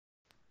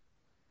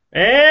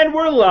And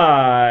we're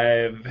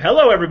live.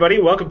 Hello, everybody.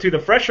 Welcome to the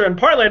Fresher and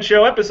Parlance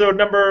Show, episode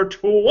number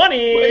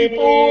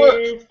 24.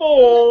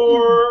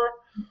 24.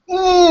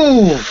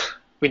 Ooh,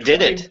 we did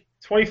 20, it.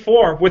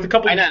 24. With a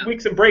couple I know.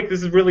 weeks of break,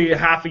 this is really a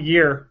half a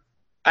year.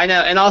 I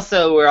know. And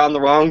also, we're on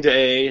the wrong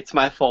day. It's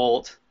my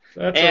fault.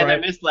 That's all And I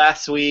right. missed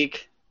last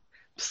week.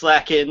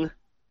 Slacking.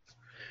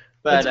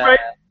 That's But, all right.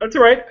 That's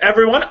all right.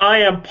 Everyone, I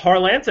am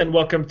Parlance, and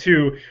welcome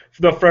to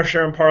the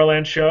Fresher and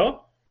Parlance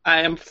Show.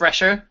 I am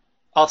Fresher.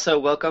 Also,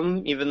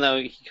 welcome, even though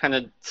he kind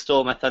of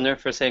stole my thunder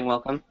for saying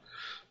welcome.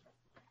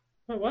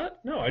 What?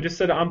 No, I just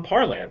said I'm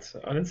Parlance.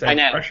 I didn't say I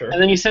know. Fresher.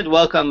 And then you said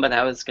welcome, but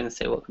I was going to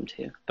say welcome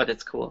too. But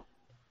it's cool.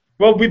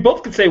 Well, we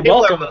both could say People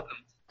welcome. are welcome.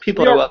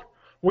 People We are are, welcome.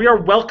 we are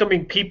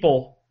welcoming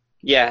people.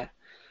 Yeah.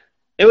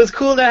 It was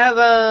cool to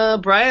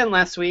have Brian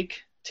last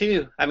week,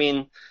 too. I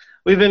mean,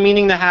 we've been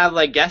meaning to have,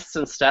 like, guests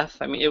and stuff.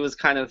 I mean, it was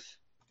kind of...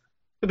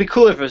 It'd be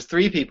cool if it was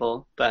 3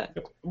 people, but...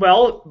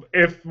 Well,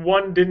 if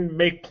one didn't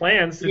make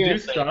plans to do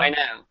Seriously, stuff. I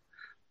know.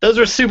 Those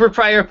were super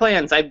prior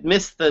plans. I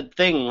missed the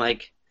thing,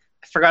 like,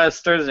 I forgot it was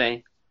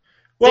Thursday.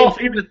 Well,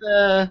 Same thing with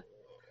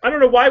I don't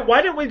know why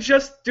didn't we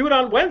just do it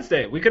on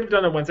Wednesday? We could have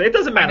done it Wednesday. It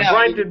doesn't matter.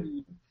 I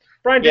know.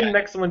 Brian did Yeah. an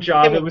excellent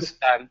job. It was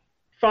time.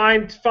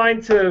 fine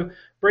to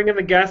bring in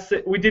the guests.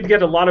 We did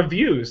get a lot of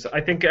views. I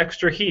think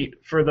extra heat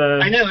for the.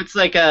 I know, it's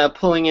like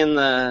pulling in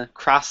the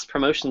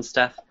cross-promotion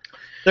stuff.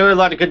 There were a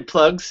lot of good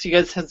plugs. You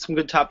guys had some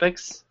good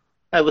topics.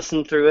 I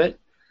listened through it.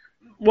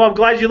 Well, I'm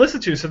glad you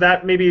listened to. So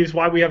that maybe is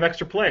why we have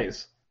extra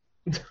plays.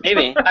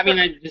 Maybe. I mean,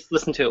 I just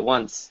listened to it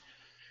once.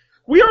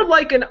 We are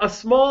like a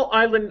small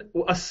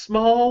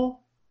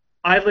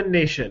island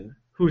nation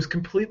who's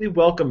completely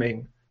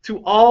welcoming to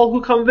all who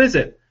come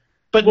visit.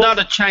 But Well, not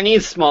a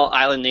Chinese small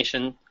island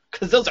nation,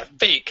 because those are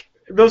fake.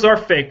 those are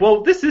fake.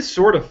 Well, this is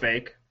sort of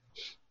fake.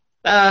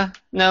 No,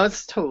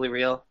 it's totally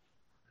real.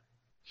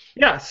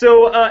 Yeah.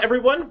 So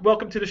everyone,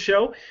 welcome to the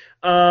show.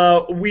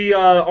 We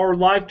are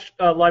live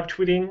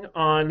tweeting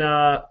on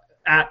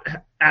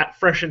at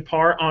Fresh and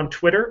Par on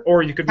Twitter,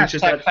 or you could reach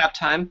us Hashtag at Fap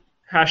Time.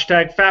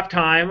 hashtag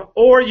FapTime,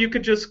 or you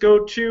could just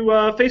go to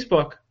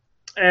Facebook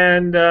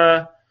and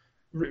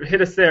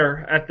hit us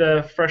there at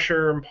the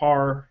Fresher and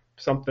Par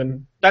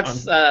something.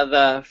 That's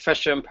the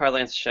Fresher and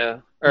Parlance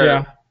show. Or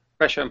Yeah.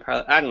 Fresher and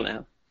Parlance. I don't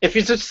know. If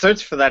you just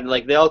search for that,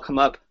 like, they all come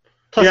up.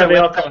 Plus Yeah, our they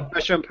all website, come.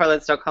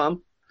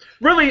 fresherandparlance.com.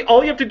 Really,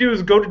 all you have to do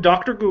is go to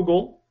Dr.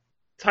 Google,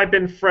 type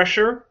in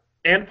Fresher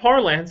and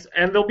Parlance,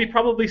 and there'll be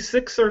probably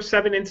 6 or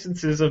 7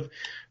 instances of.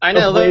 I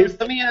know. Of ways-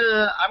 Let me.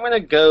 I'm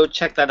gonna go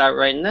check that out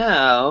right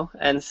now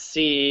and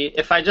see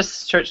if I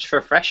just searched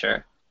for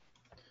Fresher.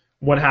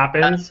 What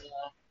happens.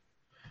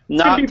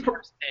 Not be the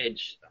first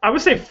page. I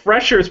would say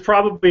Fresher is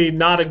probably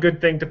not a good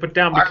thing to put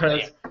down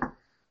Hardly.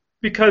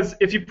 because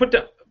if you put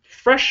down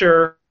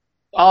Fresher,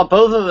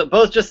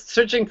 Both just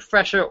searching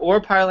Fresher or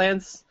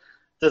Parlance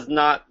does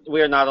not.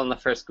 We are not on the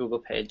first Google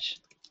page.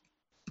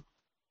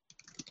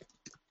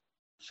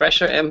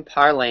 Fresher and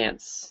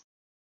Parlance.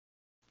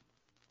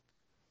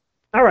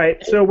 all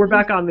right, so we're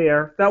back on the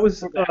air. That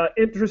was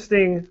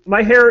interesting.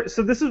 My hair.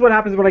 So this is what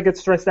happens when I get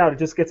stressed out. It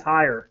just gets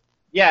higher.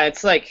 Yeah,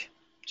 it's like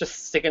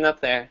just sticking up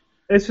there.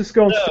 It's just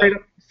going No.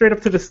 straight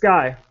up to the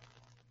sky.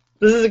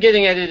 This is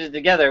getting edited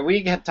together.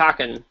 We kept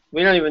talking.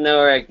 We don't even know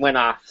where it went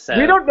off. So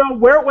We don't know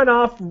where it went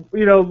off.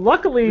 You know,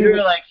 luckily. We were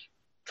like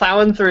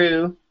plowing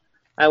through.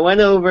 I went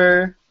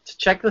over to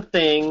check the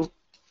thing.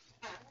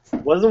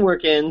 Wasn't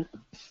working.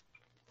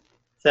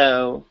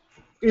 So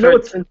you know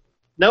what's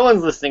no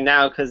one's listening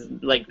now because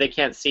like they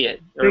can't see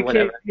it or they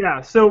whatever. can't-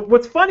 Yeah. So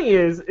what's funny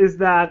is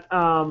that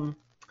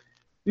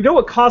you know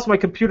what caused my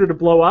computer to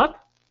blow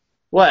up?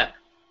 What?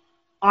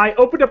 I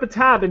opened up a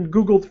tab and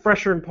Googled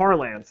Fresher and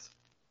Parlance.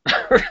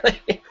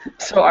 Really?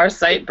 So our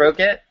site broke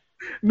it?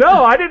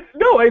 No, I didn't.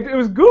 No, it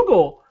was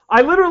Google.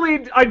 I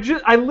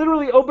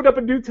literally opened up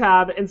a new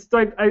tab and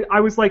I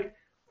was like,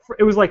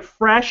 it was like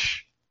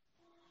fresh,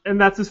 and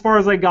that's as far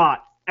as I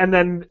got, and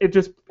then it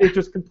just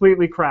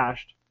completely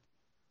crashed.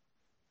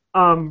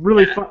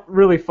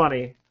 Really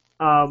funny.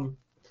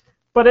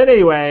 But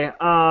anyway,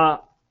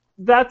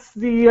 that's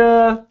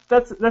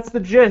the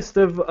gist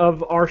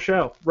of our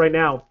show right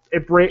now.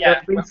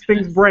 Yeah.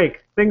 Things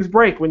break. Things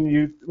break when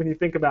you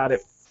think about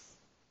it.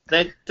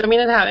 It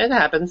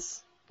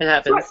happens. It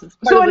happens. It's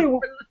So part anyway-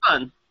 of the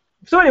fun.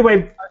 So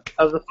anyway,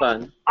 Of the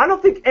fun. I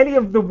don't think any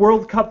of the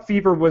World Cup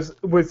fever was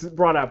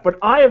brought up, but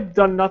I have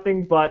done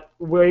nothing but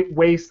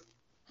waste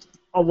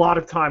a lot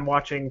of time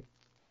watching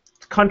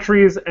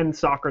countries and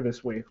soccer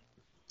this week.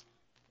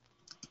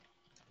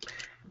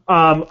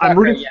 I'm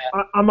rooting.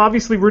 yeah. I'm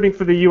obviously rooting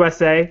for the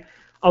USA.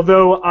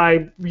 Although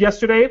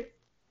yesterday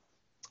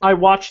I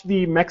watched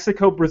the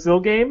Mexico-Brazil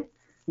game,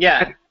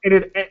 Yeah.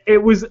 and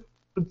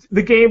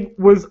the game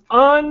was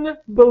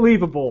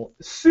unbelievable,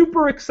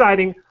 super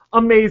exciting,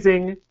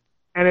 amazing,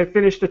 and it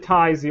finished a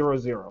tie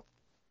 0-0.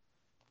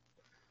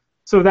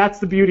 So that's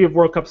the beauty of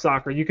World Cup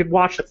soccer. You could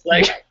watch It's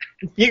like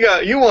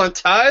you want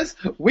ties?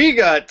 We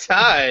got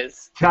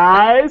ties.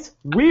 ties.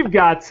 We've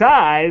got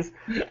ties.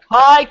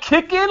 High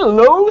kicking,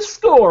 low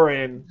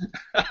scoring.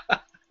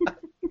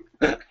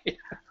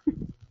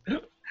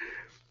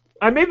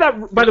 I made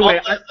that, by the way.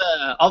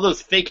 All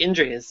those fake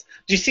injuries.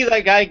 Do you see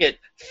that guy get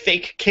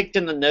fake kicked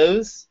in the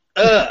nose?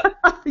 Ugh.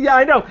 Yeah,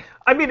 I know.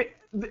 I mean,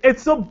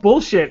 it's so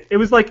bullshit. It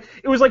was like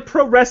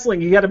pro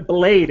wrestling. He had a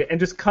blade and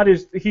just cut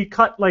his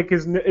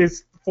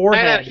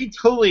forehead. Yeah, he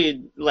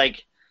totally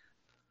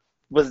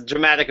was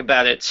dramatic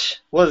about it.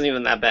 Wasn't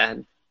even that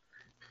bad.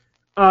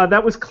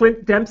 That was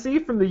Clint Dempsey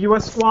from the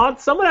U.S. squad.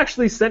 Someone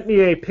actually sent me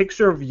a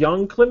picture of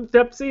young Clint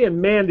Dempsey,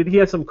 and man, did he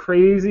have some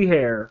crazy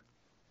hair.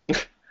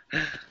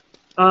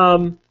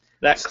 Clint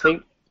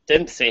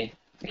Dempsey.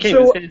 I can't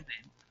So, even say his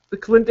name.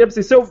 Clint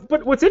Dempsey. So,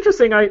 but what's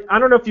interesting, I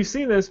don't know if you've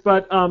seen this,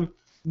 but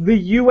the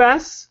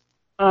USA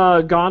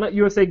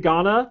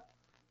Ghana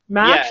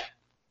match,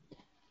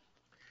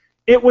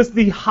 it was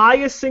the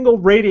highest single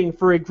rating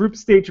for a group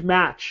stage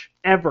match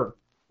ever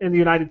in the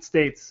United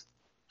States.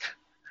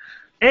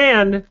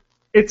 And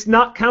it's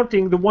not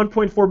counting the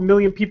 1.4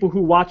 million people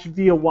who watch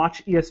via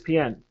Watch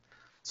ESPN.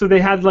 So they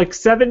had like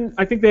 7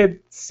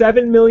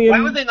 million.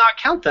 Why would they not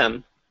count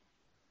them?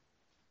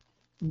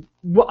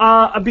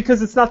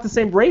 Because it's not the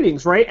same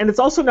ratings, right? And it's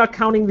also not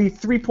counting the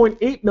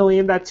 3.8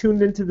 million that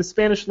tuned into the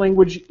Spanish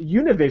language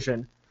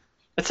Univision.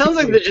 It sounds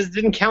like it just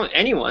didn't count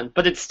anyone,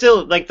 but it's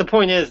still, like, the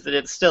point is that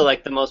it's still,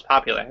 like, the most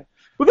popular.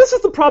 Well, this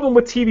is the problem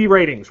with TV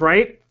ratings,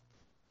 right?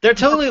 They're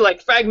totally,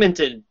 like,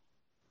 fragmented.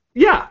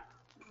 Yeah,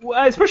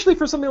 especially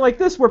for something like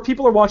this where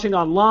people are watching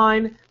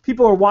online,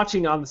 people are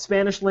watching on the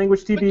Spanish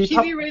language TV.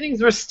 But TV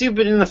ratings were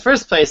stupid in the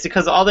first place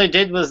because all they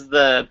did was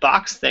the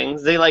box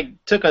things. They, like,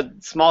 took a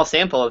small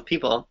sample of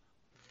people.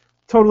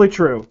 Totally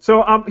true.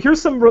 So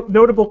here's some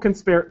notable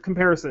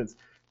comparisons.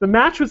 The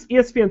match was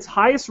ESPN's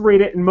highest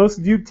rated and most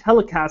viewed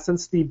telecast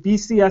since the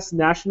BCS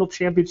National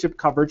Championship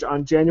coverage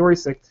on January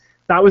 6th.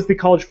 That was the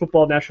College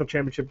Football National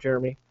Championship,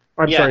 Jeremy.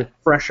 Sorry,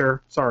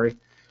 Fresher. Sorry.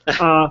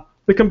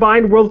 The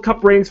combined World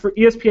Cup ratings for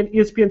ESPN,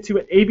 ESPN2,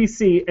 and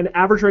ABC, an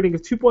average rating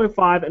of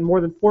 2.5 and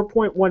more than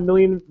 4.1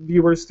 million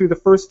viewers through the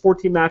first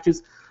 14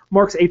 matches,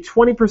 marks a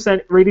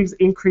 20% ratings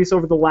increase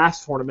over the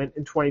last tournament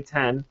in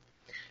 2010.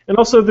 And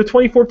also, the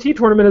 2014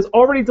 tournament has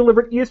already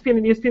delivered ESPN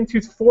and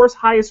ESPN2's fourth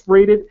highest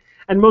rated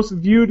and most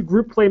viewed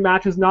group play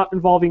matches not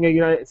involving a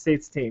United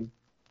States team.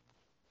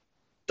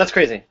 That's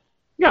crazy.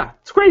 Yeah,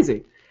 it's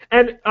crazy.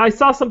 And I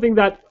saw something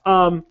that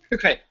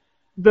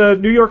the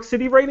New York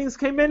City ratings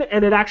came in,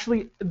 and it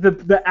actually,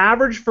 the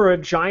average for a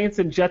Giants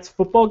and Jets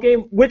football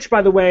game, which,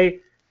 by the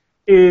way,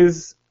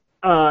 is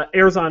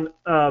airs on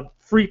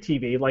free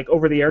TV, like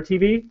over-the-air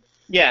TV.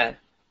 Yeah.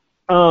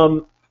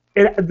 The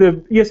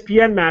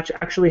ESPN match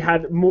actually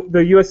had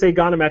the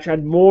USA-Ghana match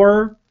had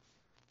more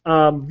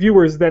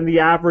viewers than the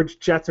average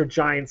Jets or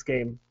Giants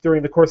game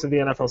during the course of the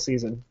NFL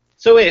season.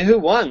 So wait, who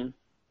won?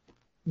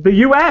 The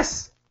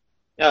U.S.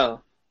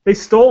 Oh. They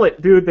stole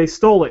it, dude. They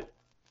stole it.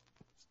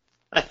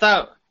 I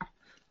thought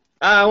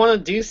I want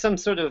to do some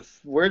sort of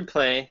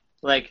wordplay.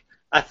 Like,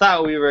 I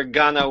thought we were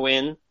gonna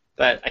win,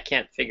 but I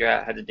can't figure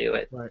out how to do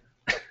it. Right.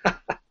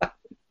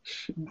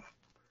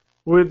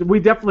 We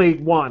definitely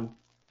won.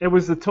 It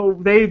was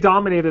they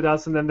dominated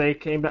us, and then it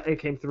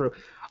came through.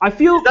 I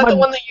feel is that the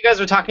one that you guys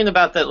were talking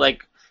about that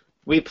like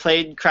we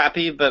played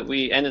crappy, but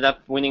we ended up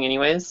winning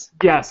anyways?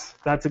 Yes,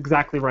 that's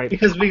exactly right.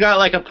 Because we got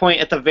like a point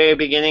at the very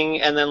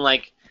beginning, and then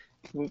like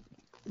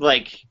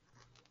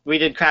we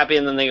did crappy,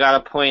 and then they got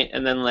a point,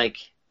 and then like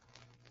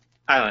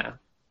I don't know.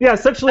 Yeah,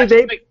 essentially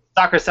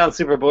soccer sounds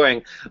super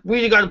boring.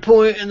 We got a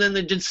point, and then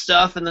they did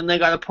stuff, and then they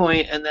got a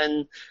point, and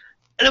then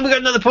we got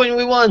another point, and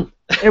we won.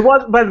 It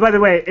was, by the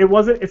way, it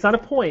wasn't. It's not a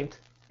point.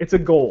 It's a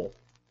goal.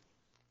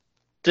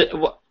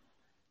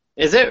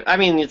 Is it? I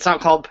mean, it's not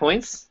called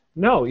points?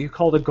 No, you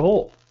called a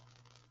goal.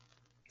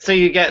 So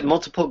you get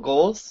multiple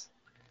goals?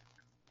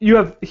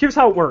 Here's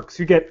how it works.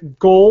 You get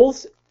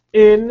goals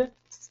in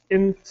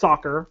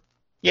soccer.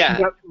 Yeah.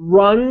 You got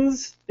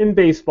runs in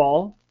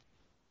baseball.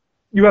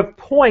 You have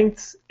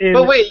points in...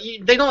 But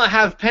wait, they don't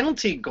have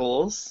penalty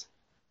goals.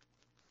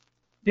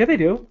 Yeah, they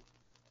do.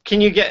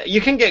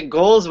 You can get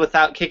goals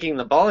without kicking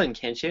the ball in,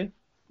 can't you?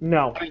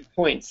 No. I mean,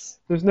 points.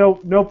 There's no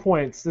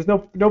points. There's no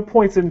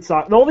points in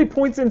soccer. The only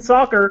points in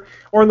soccer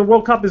or in the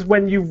World Cup is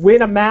when you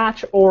win a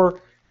match or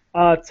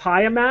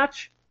tie a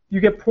match, you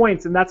get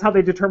points, and that's how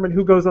they determine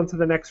who goes on to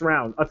the next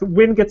round. A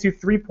win gets you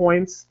 3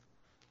 points,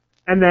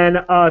 and then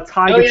a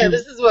tie gets you...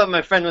 this is what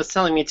my friend was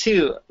telling me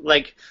too,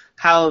 like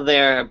how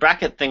their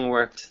bracket thing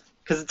worked.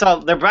 Because it's all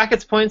their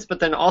bracket's points, but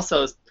then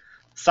also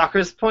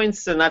soccer's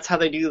points, and that's how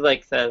they do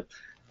like the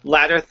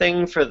ladder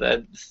thing for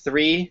the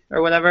 3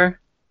 or whatever.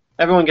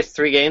 Everyone gets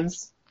 3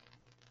 games.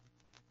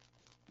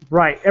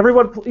 Right.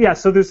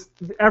 So there's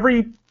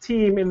every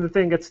team in the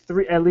thing gets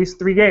at least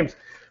 3 games.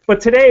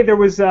 But today there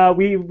was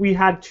we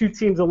had 2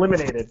 teams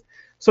eliminated.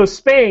 So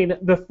Spain,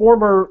 the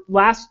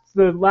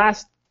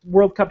last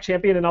World Cup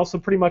champion and also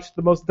pretty much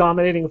the most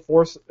dominating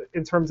force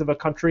in terms of a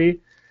country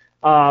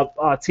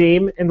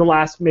team in the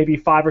last maybe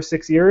 5 or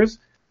 6 years.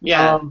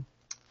 Yeah.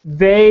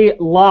 They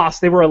lost.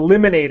 They were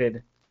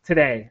eliminated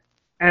today.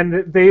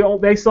 And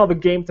they still have a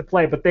game to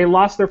play, but they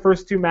lost their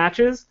first 2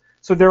 matches,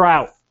 so they're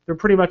out.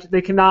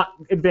 They cannot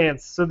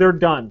advance, so they're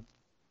done.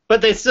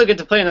 But they still get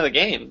to play another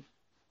game.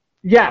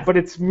 Yeah, but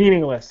it's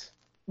meaningless.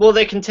 Well,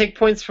 they can take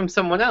points from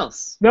someone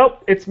else.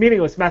 Nope, it's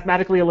meaningless.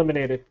 Mathematically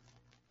eliminated.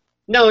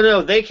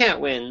 No, they can't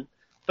win,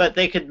 but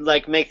they could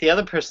like make the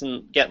other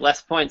person get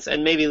less points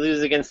and maybe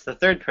lose against the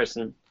third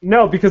person.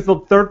 No, because the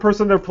third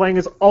person they're playing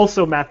is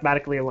also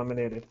mathematically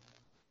eliminated.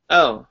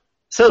 Oh,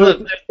 so So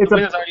the it's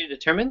winner's already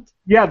determined?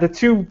 Yeah, the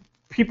two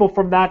people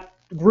from that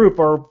group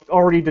are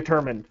already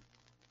determined.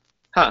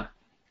 Huh.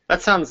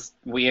 That sounds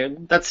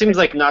weird. That seems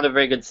like not a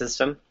very good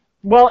system.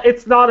 Well,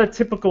 it's not a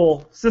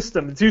typical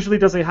system. It usually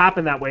doesn't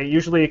happen that way.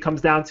 Usually it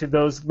comes down to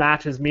those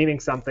matches meaning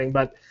something,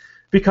 but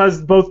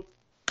because both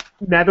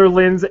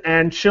Netherlands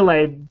and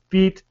Chile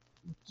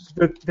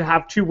to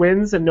have 2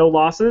 wins and no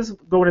losses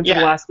going into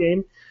the last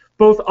game,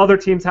 both other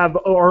teams are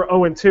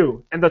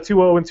 0-2, and the 2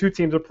 0-2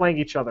 teams are playing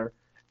each other.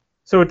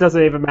 So it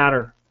doesn't even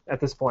matter at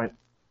this point.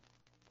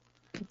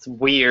 It's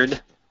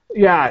weird.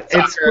 Yeah,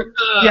 Soccer.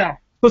 yeah.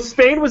 So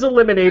Spain was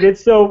eliminated.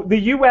 So the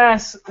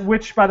U.S.,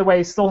 which by the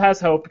way still has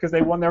hope because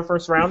they won their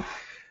first round.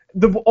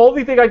 The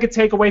only thing I could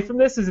take away from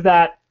this is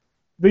that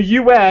the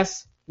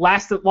U.S.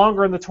 lasted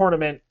longer in the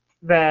tournament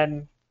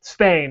than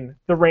Spain,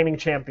 the reigning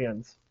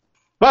champions.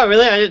 Wow,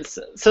 really?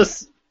 So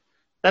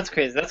that's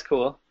crazy. That's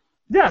cool.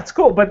 Yeah, it's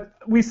cool, but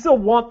we still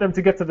want them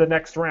to get to the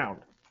next round.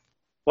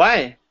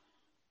 Why?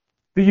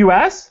 The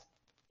U.S.?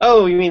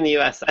 Oh, you mean the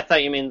U.S. I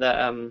thought you mean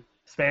the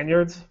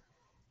Spaniards?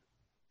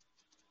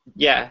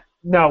 Yeah.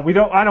 No, we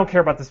don't. I don't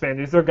care about the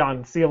Spaniards. They're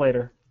gone. See you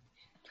later.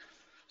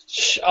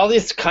 All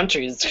these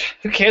countries.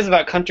 Who cares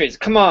about countries?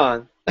 Come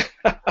on.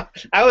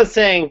 I was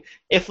saying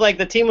if like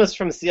the team was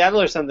from Seattle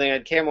or something,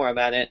 I'd care more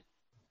about it.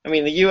 I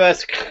mean, the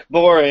U.S.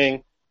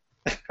 boring.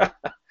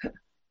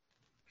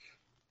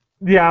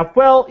 Yeah,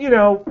 well,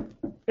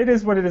 it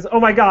is what it is.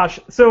 Oh my gosh!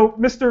 So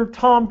Mr.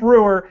 Tom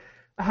Brewer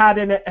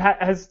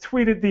has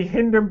tweeted the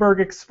Hindenburg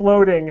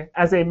exploding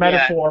as a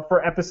metaphor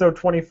for episode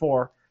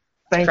 24.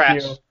 Thank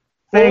you.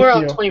 Well, Thank we're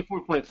you.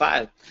 on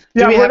 24.5.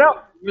 Yeah, we we're have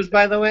not. viewers,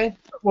 by the way?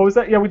 What was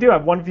that? Yeah, we do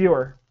have one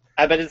viewer.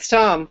 I bet it's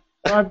Tom.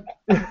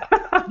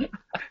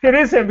 It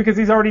is him because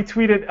he's already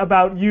tweeted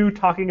about you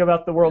talking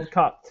about the World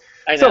Cup.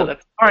 I know. So,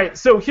 all right.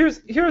 So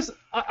here's.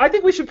 I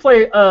think we should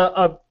play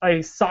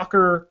a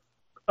soccer.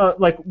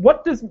 Like,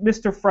 what does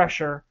Mr.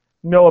 Fresher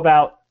know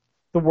about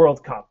the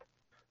World Cup?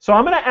 So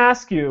I'm going to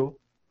ask you.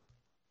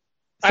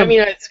 I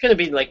mean, it's going to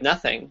be like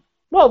nothing.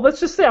 Well, let's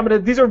just say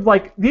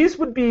these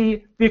would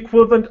be the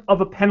equivalent of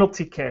a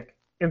penalty kick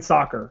in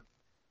soccer,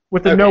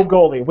 with no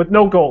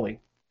goalie.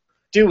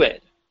 Do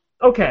it.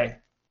 Okay.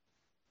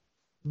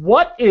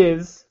 What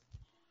is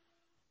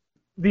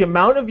the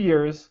amount of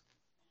years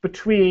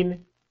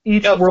between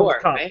each World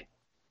Cup? Right?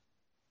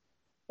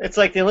 It's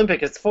like the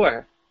Olympic. It's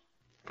 4.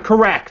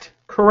 Correct.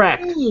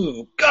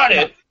 Ooh, got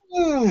it.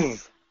 Ooh.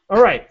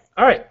 All right.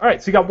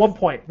 So you got 1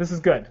 point. This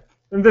is good.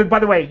 And then, by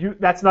the way,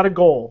 that's not a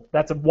goal.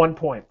 That's a 1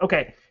 point.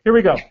 Okay, here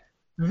we go.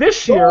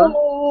 This year,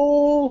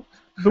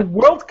 the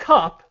World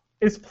Cup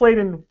is played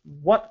in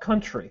what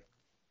country?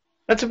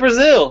 That's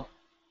Brazil.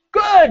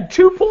 Good,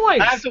 2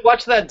 points. I have to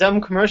watch that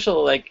dumb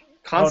commercial like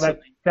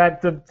constantly.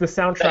 The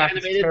soundtrack the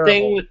animated is terrible.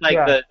 thing with like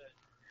the.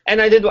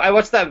 And I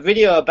watched that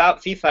video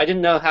about FIFA. I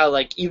didn't know how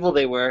like evil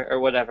they were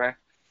or whatever.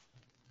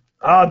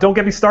 Don't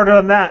get me started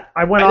on that.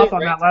 I went off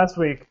on that last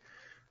week.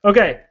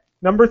 Okay,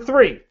 number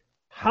 3.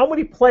 How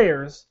many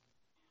players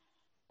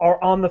are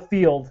on the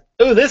field?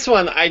 Ooh, this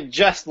one I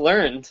just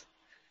learned.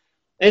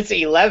 It's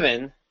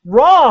 11.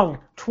 Wrong!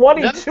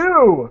 22!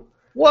 No.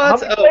 What?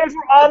 How many players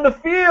are on the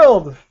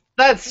field?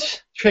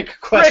 That's trick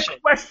question.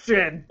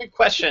 Trick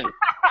question.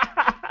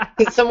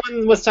 Because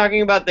someone was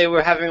talking about they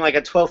were having like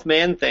a 12th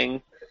man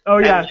thing. Oh,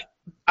 yeah. And, like,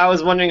 I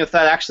was wondering if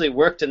that actually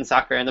worked in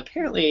soccer, and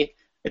apparently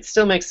it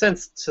still makes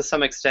sense to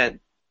some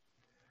extent.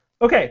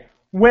 Okay,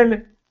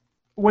 when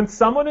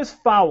someone is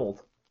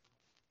fouled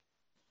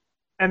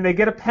and they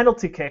get a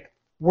penalty kick,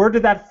 where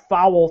did that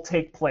foul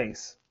take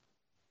place?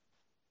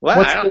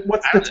 What?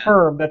 What's the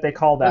term that they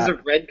call that? Was it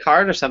a red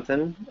card or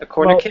something? A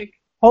corner kick?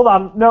 Hold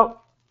on.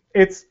 No,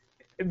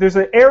 there's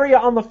an area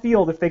on the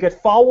field. If they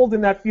get fouled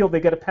in that field,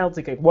 they get a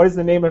penalty kick. What is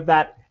the name of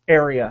that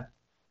area?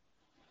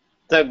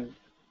 The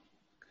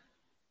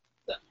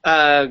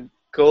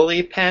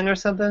goalie pen or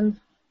something?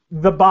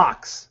 The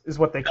box is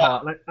what they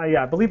call it.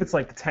 I believe it's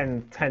like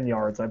 10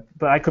 yards,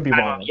 but I could be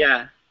wrong.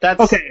 Yeah,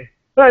 that's... Okay.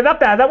 All right, not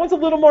bad. That one's a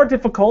little more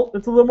difficult.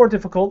 It's a little more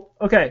difficult.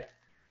 Okay.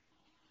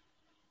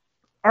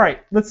 All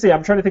right, let's see.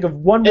 I'm trying to think of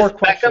one more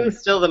question. Is Beckham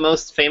still the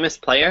most famous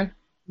player?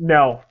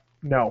 No.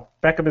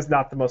 Beckham is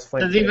not the most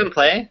famous. Does he even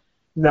play?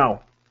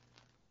 No.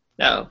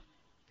 No.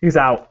 He's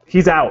out.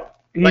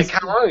 Like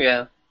how long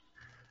ago?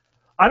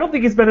 I don't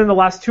think he's been in the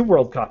last 2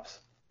 World Cups.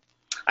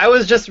 I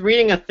was just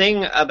reading a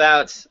thing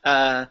about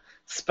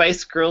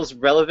Spice Girls'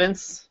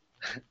 relevance.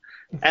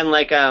 And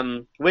like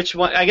which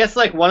one? I guess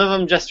like one of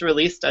them just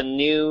released a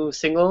new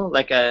single,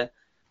 like a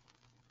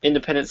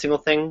independent single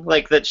thing,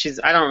 like that she's.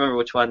 I don't remember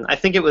which one. I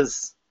think it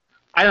was.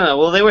 I don't know.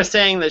 Well, they were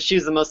saying that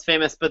she's the most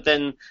famous, but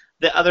then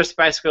the other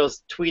Spice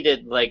Girls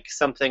tweeted like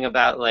something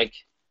about like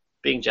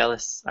being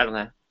jealous. I don't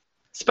know.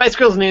 Spice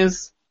Girls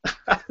news.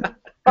 All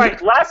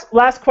right,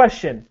 last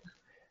question.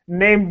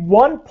 Name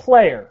one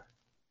player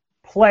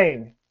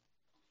playing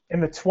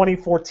in the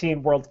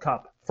 2014 World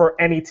Cup for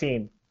any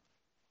team.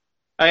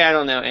 I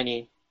don't know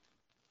any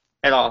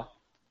at all.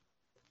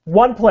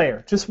 One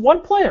player. Just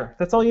one player.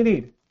 That's all you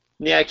need.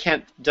 Yeah,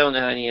 don't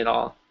know any at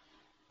all.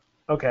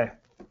 Okay.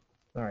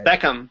 All right.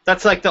 Beckham.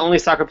 That's like the only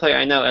soccer player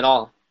I know at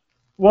all.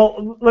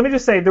 Well, let me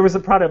just say there was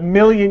probably a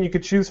million you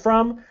could choose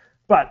from,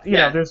 but you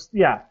know,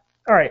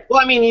 All right. Well,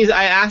 I mean,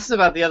 I asked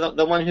about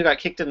the one who got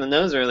kicked in the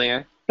nose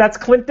earlier. That's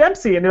Clint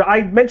Dempsey, and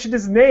I mentioned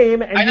his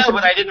name. And I know,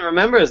 but I didn't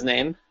remember his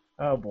name.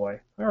 Oh boy.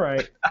 All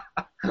right.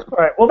 All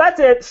right. Well, that's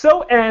it.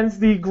 So ends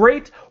the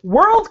great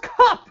World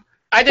Cup.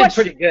 I did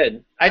pretty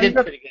good.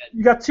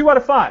 You got 2 out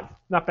of 5.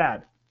 Not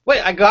bad.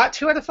 Wait, I got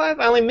 2 out of 5?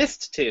 I only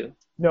missed 2.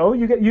 No,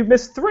 you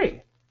missed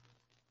 3.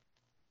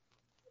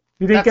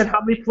 You didn't get how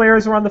many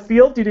players were on the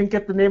field. You didn't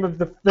get the name of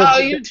the.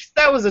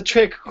 That was a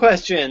trick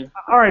question.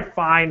 All right,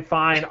 fine.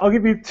 I'll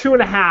give you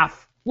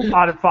 2.5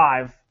 out of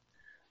 5.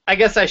 I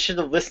guess I should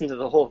have listened to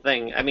the whole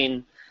thing. I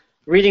mean,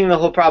 reading the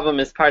whole problem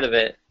is part of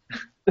it.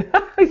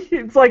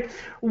 It's like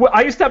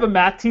I used to have a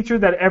math teacher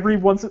that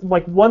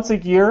once a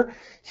year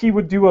he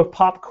would do a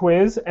pop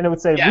quiz, and it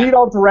would say read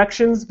all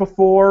directions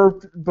before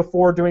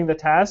doing the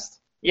test.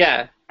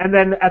 Yeah. And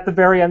then at the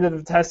very end of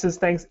the test,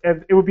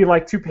 it would be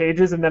like 2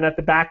 pages, and then at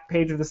the back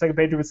page of the second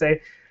page, it would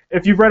say,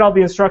 if you've read all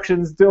the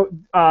instructions,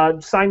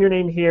 sign your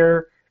name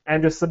here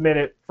and just submit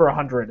it for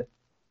 100.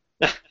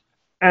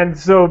 And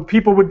so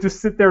people would just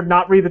sit there,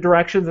 not read the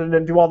directions, and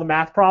then do all the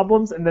math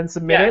problems, and then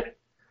submit it.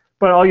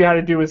 But all you had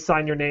to do was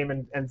sign your name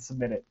and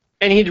submit it.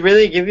 And he'd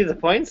really give you the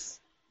points?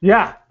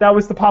 Yeah, that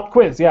was the pop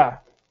quiz, yeah.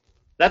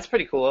 That's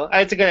pretty cool.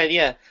 It's a good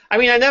idea. I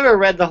mean, I never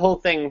read the whole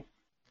thing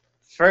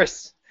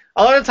first.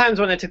 A lot of times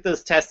when I took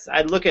those tests,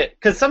 I'd look at,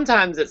 because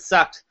sometimes it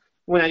sucked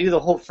when I do the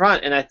whole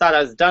front and I thought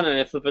I was done and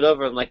I flip it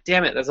over and I'm like,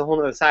 damn it, there's a whole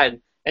other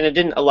side. And it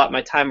didn't allot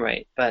my time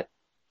right. But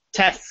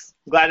tests,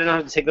 glad I don't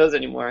have to take those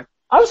anymore.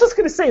 I was just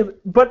going to say,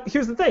 but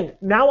here's the thing.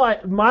 Now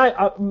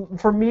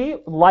for me,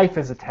 life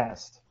is a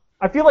test.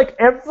 I feel like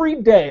every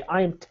day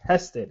I am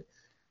tested.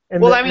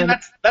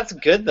 That's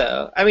good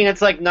though. I mean,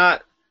 it's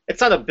not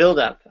a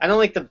build-up. I don't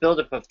like the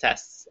build-up of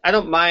tests. I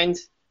don't mind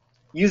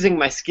using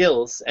my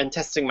skills and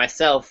testing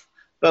myself.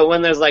 But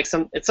when there's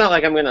it's not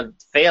like I'm going to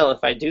fail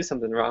if I do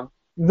something wrong.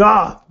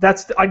 Nah,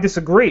 I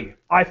disagree.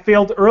 I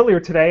failed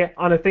earlier today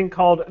on a thing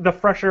called the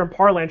Fresher and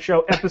Parlance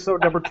Show,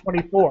 episode number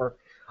 24.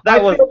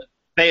 That was a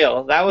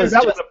fail. That was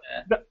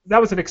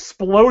an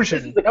explosion.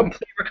 This is a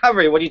complete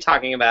recovery. What are you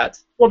talking about?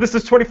 Well, this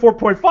is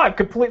 24.5,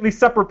 completely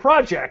separate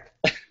project.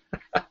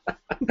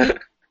 I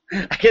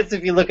guess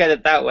if you look at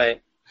it that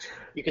way,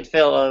 you could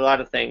fail a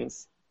lot of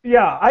things.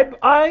 Yeah,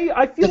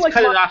 I feel Just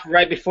cut it off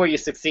right before you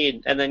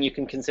succeed, and then you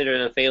can consider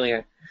it a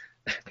failure.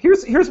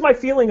 Here's my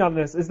feeling on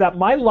this, is that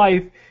my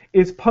life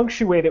is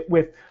punctuated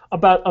with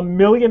about 1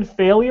 million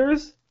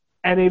failures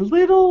and a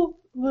little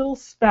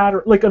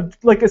spatter,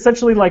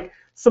 essentially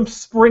some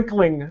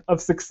sprinkling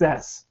of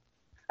success.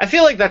 I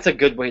feel like that's a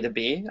good way to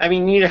be. I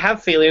mean, you need to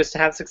have failures to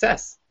have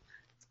success.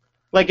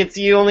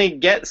 You only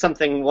get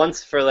something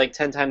once for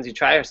 10 times you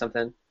try or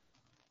something.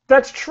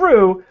 That's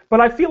true,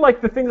 but I feel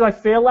like the things I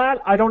fail at,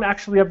 I don't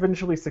actually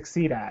eventually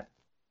succeed at.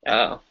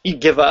 Oh, you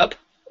give up?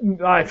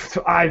 I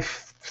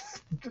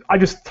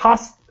just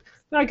toss.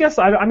 I guess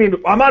I'm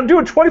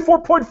doing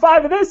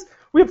 24.5 of this.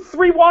 We have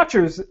 3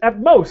 watchers at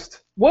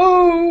most.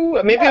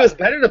 Whoa! Maybe it was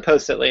better to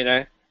post it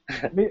later.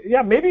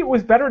 Yeah, maybe it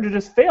was better to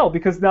just fail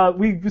because now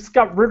we just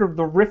got rid of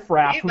the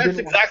riffraff. That's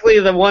exactly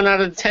the 1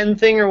 out of 10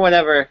 thing or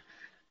whatever.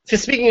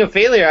 Just speaking of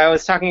failure, I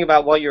was talking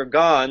about while you were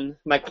gone,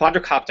 my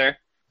quadricopter.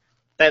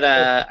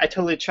 That I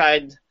totally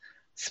tried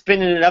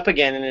spinning it up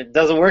again, and it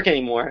doesn't work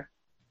anymore.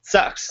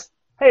 Sucks.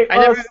 Hey, I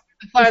never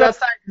fly it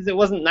outside because it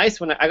wasn't nice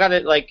when I got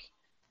it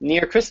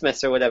near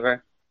Christmas or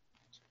whatever.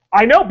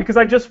 I know, because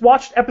I just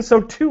watched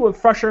episode 2 of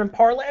Fresher and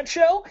Parlance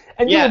Show,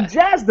 and you were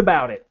jazzed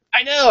about it.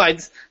 I know.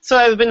 So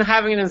I've been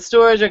having it in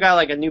storage. I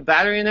got a new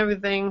battery and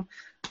everything,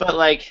 but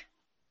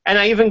and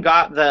I even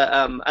got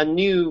a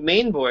new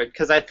main board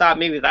because I thought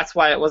maybe that's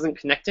why it wasn't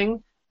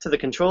connecting to the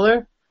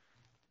controller.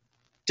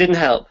 Didn't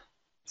help.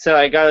 So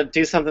I got to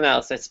do something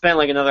else. I spent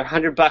another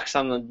 $100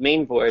 on the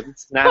main board.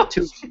 Now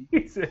Jesus.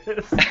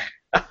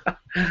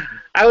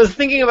 I was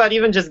thinking about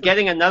even just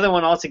getting another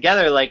one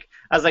altogether. I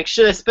was like,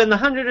 should I spend the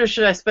 100 or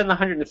should I spend the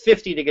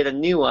 150 to get a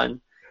new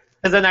one?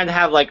 Because then I'd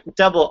have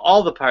double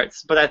all the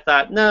parts. But I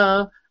thought,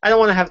 no, I don't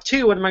want to have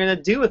 2. What am I going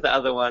to do with the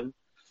other one?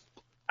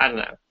 I don't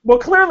know. Well,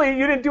 clearly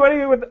you didn't do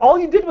anything with. All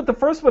you did with the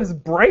first one is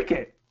break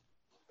it.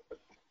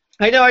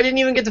 I know, I didn't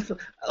even get to,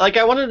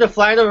 I wanted to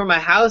fly it over my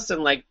house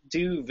and,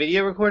 do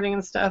video recording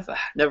and stuff.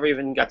 Never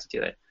even got to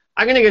do it.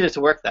 I'm going to get it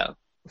to work, though.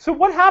 So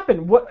what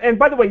happened? And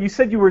by the way, you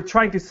said you were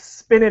trying to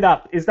spin it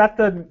up. Is that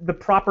the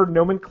proper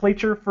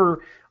nomenclature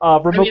for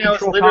remote control? I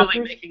was literally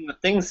making the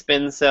thing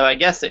spin, so I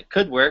guess it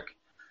could work.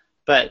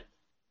 But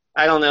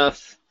I don't know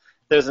if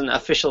there's an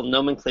official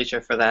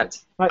nomenclature for that.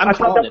 I'm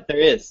calling it. There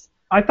is.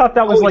 I thought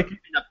that was spin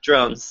up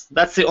drones.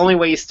 That's the only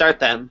way you start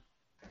them.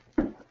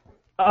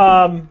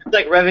 It's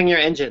like revving your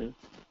engine.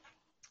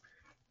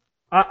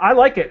 I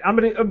like it.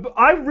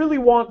 I really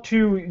want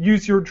to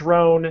use your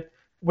drone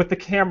with the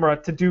camera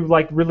to do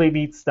like really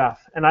neat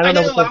stuff, and I I don't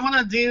know know. what I those.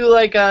 want to do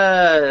like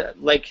a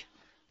like.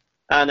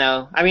 I don't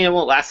know. I mean, it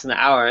won't last an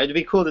hour. It'd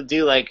be cool to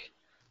do like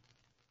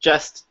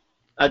just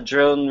a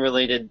drone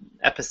related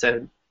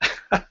episode.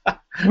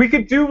 We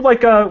could do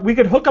we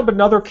could hook up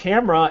another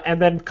camera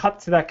and then cut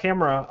to that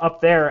camera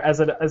up there as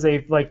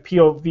a like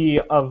POV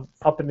of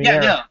up in the Yeah,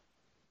 air. no.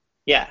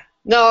 Yeah.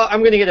 No,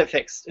 I'm gonna get it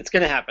fixed. It's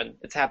gonna happen.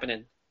 It's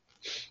happening.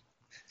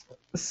 It's gonna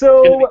be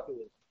So cool.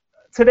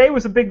 today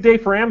was a big day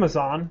for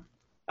Amazon.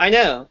 I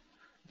know.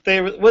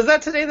 Was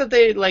that today that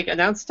they like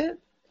announced it?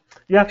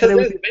 Yeah, Because today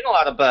was. there's been a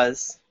lot of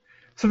buzz.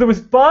 So there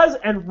was buzz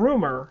and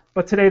rumor,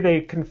 but today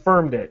they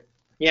confirmed it.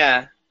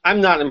 Yeah,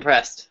 I'm not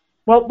impressed.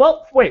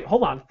 Well, wait,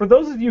 hold on. For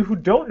those of you who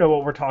don't know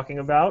what we're talking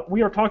about,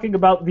 we are talking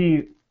about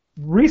the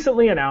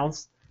recently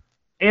announced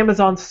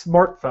Amazon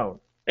smartphone,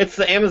 It's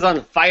the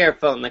Amazon Fire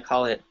Phone, they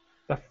call it,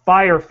 the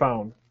Fire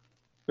Phone.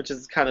 which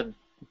is kind of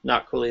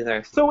not cool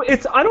either. So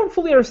I don't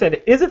fully understand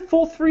it. Is it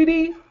full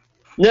 3D?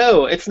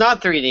 No, it's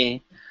not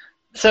 3D.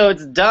 So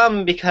it's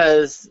dumb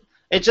because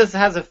it just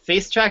has a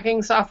face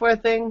tracking software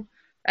thing,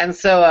 and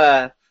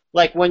so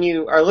like when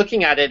you are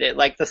looking at it,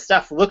 like the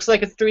stuff looks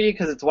like it's 3D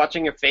because it's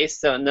watching your face,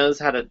 so it knows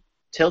how to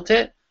tilt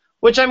it.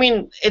 Which I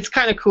mean, it's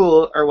kind of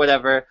cool or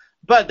whatever.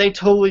 But they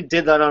totally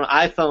did that on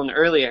iPhone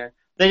earlier.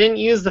 They didn't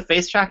use the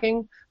face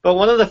tracking, but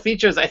one of the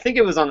features, I think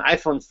it was on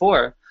iPhone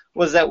 4,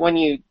 was that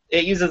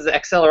it uses the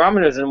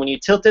accelerometers, and when you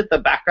tilt it, the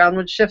background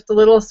would shift a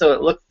little, so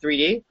it looked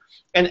 3D.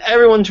 And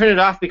everyone turned it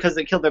off because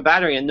it killed their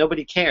battery, and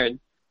nobody cared.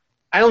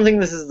 I don't think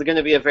this is going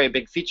to be a very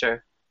big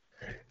feature.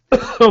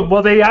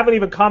 Well, they haven't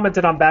even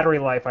commented on battery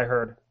life, I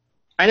heard.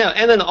 I know,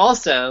 and then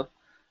also,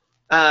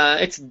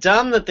 it's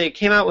dumb that they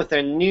came out with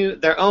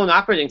their own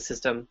operating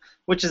system,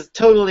 which is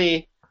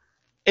totally,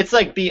 it's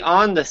like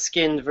beyond the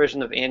skinned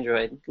version of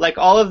Android. Like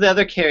all of the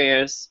other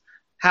carriers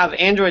have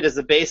Android as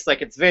a base,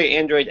 like it's very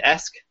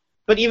Android-esque.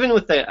 But even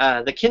with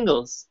the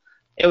Kindles,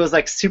 it was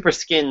like super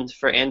skinned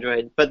for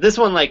Android. But this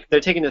one, like they're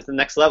taking it to the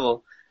next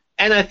level,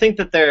 and I think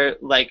that their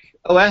like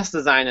OS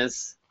design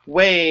is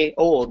way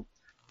old.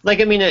 Like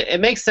I mean,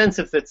 it makes sense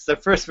if it's the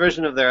first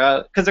version of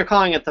their because they're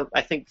calling it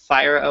I think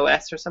Fire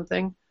OS or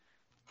something,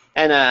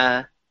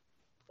 and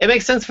it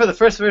makes sense for the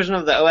first version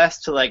of the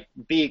OS to like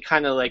be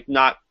kind of like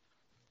not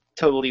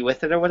totally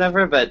with it or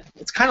whatever. But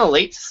it's kind of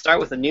late to start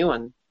with a new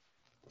one.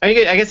 I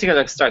guess you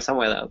gotta start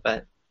somewhere though,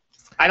 but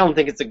I don't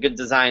think it's a good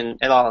design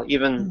at all,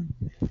 even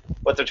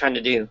what they're trying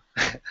to do.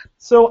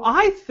 So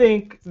I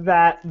think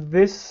that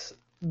this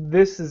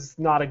is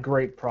not a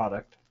great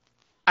product.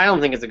 I don't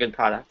think it's a good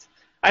product.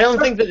 I don't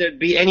think that there'd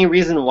be any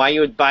reason why you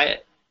would buy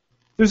it.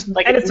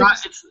 Like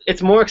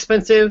it's more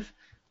expensive.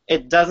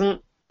 It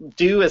doesn't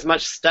do as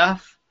much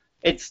stuff.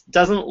 It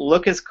doesn't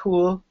look as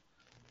cool.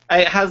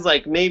 It has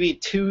like maybe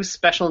 2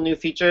 special new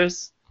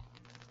features.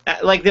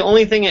 Like the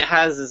only thing it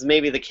has is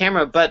maybe the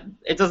camera, but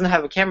it doesn't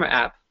have a camera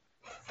app.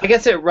 I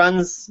guess it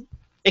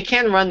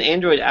can run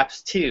Android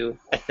apps too,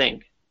 I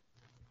think.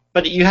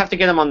 But you have to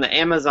get them on the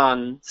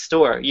Amazon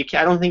store.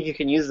 I don't think you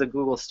can use the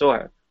Google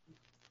store.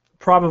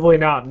 Probably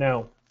not,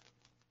 no.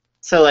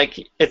 So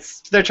like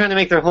they're trying to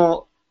make their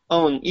whole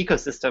own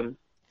ecosystem.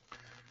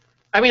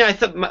 I mean, I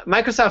thought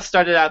Microsoft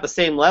started out the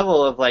same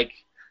level of like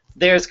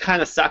theirs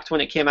kind of sucked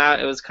when it came out.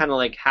 It was kind of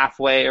like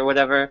halfway or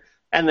whatever,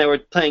 and they were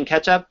playing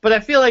catch up. But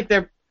I feel like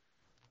they're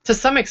to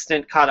some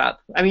extent caught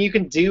up. I mean, you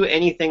can do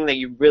anything that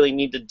you really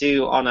need to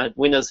do on a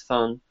Windows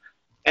phone,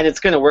 and it's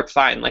going to work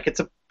fine. Like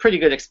it's a pretty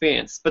good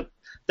experience. But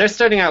they're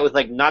starting out with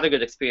like not a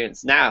good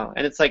experience now,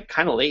 and it's like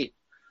kind of late.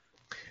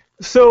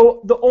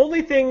 So the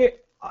only thing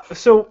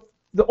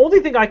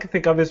I can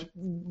think of is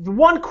the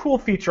one cool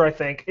feature I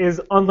think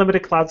is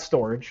unlimited cloud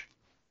storage.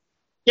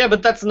 Yeah,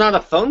 but that's not a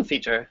phone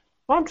feature.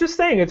 Well, I'm just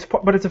saying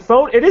but it's a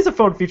phone. It is a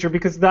phone feature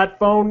because that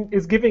phone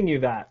is giving you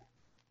that.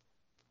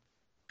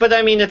 But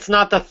I mean, it's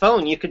not the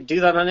phone. You could do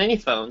that on any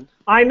phone.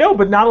 I know,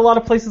 but not a lot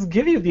of places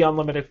give you the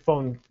unlimited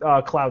phone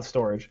cloud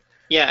storage.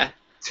 Yeah.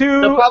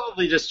 They'll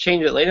probably just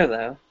change it later,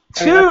 though.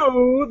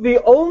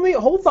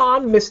 Hold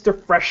on, Mr.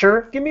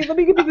 Fresher. Let me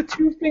give you the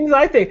 2 things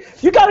I think.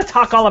 You got to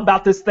talk all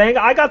about this thing.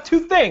 I got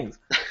 2 things.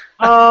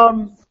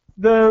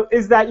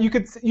 Is that you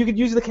could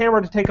use the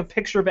camera to take a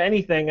picture of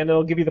anything and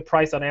it'll give you the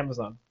price on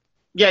Amazon.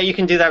 Yeah, you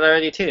can do that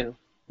already too.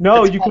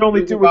 No, you can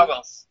only do it.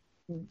 Goggles.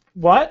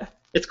 What?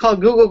 It's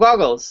called Google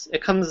Goggles.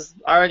 It comes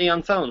already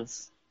on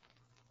phones.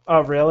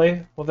 Oh,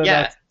 really? Well, then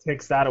Yeah. that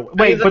takes that away.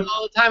 I use it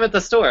all the time at the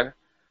store.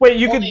 Wait,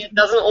 It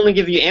doesn't only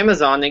give you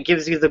Amazon, it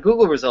gives you the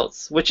Google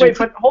results, which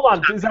but hold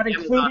on. Is that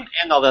Amazon including?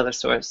 and all the other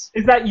stores.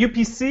 Is that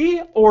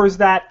UPC or is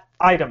that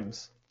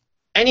items?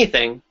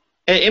 Anything.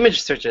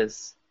 Image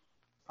searches.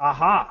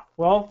 Aha.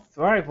 Well,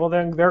 all right. Well,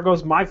 then there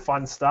goes my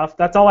fun stuff.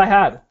 That's all I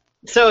had.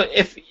 So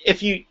if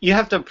you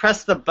have to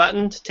press the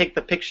button to take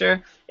the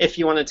picture if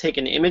you want to take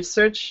an image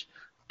search,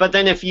 but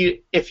then if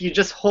you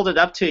just hold it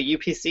up to a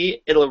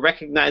UPC, it'll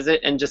recognize it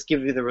and just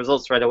give you the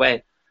results right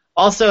away.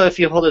 Also, if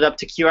you hold it up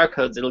to QR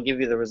codes, it'll give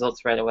you the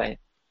results right away.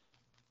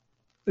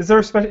 Is there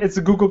it's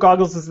the Google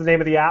Goggles is the name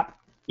of the app?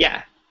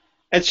 Yeah.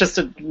 It's just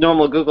a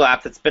normal Google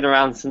app that's been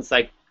around since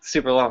like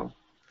super long.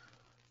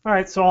 All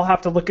right, so I'll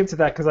have to look into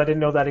that because I didn't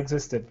know that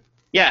existed.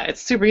 Yeah,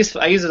 it's super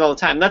useful. I use it all the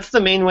time. That's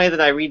the main way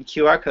that I read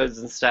QR codes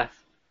and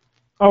stuff.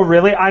 Oh,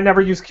 really? I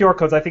never use QR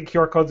codes. I think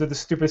QR codes are the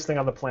stupidest thing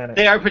on the planet.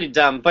 They are pretty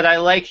dumb, but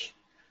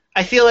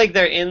I feel like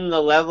they're in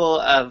the level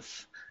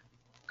of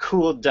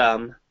cool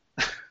dumb.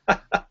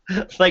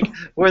 Like,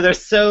 where they're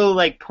so,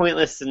 like,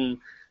 pointless and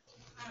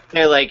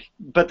they're, like,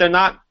 but they're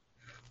not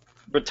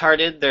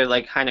retarded. They're,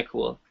 like, kind of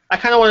cool. I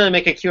kind of wanted to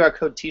make a QR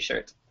code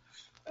t-shirt.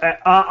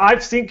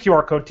 I've seen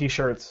QR code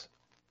t-shirts.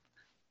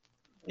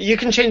 You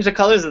can change the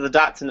colors of the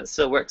dots and it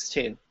still works,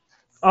 too.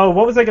 Oh,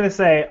 what was I going to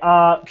say?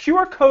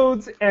 QR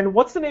codes, and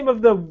what's the name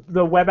of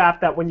the web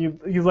app that when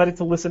you let it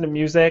to listen to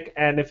music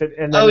and if it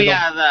and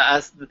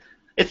then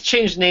it's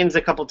changed names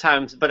a couple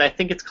times, but I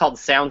think it's called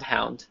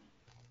SoundHound.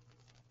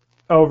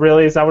 Oh,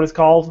 really? Is that what it's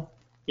called?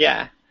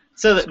 Yeah.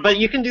 But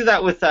you can do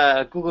that with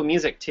Google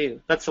Music too.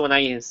 That's the one I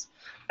use.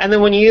 And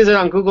then when you use it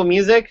on Google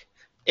Music,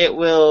 it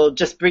will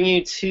just bring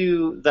you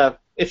to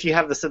if you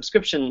have the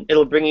subscription,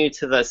 it'll bring you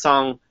to the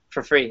song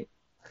for free.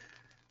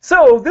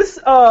 So this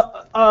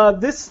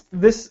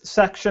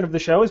section of the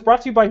show is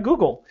brought to you by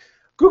Google.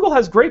 Google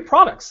has great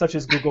products such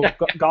as Google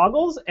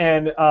Goggles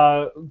and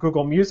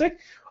Google Music.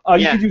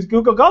 You could use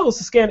Google Goggles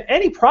to scan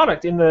any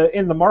product in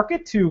the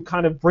market to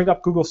kind of bring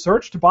up Google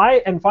search to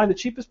buy and find the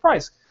cheapest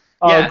price.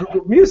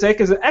 Google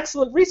Music is an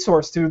excellent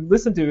resource to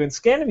listen to and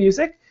scan the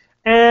music,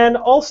 and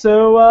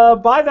also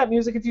buy that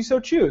music if you so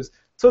choose.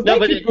 So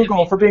thank you,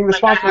 Google, for being the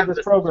sponsor of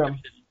this program.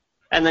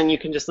 And then you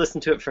can just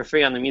listen to it for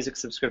free on the music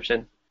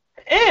subscription.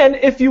 And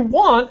if you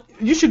want,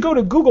 you should go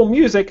to Google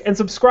Music and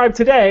subscribe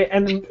today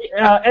and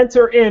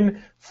enter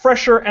in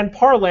Fresher and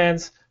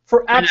Parlance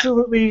for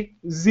absolutely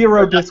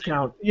zero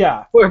discount.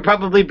 Yeah. We're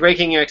probably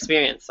breaking your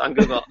experience on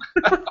Google.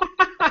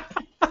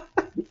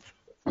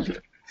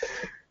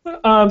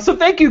 So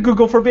thank you,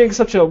 Google, for being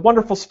such a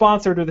wonderful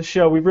sponsor to the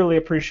show. We really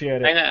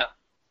appreciate it. I know.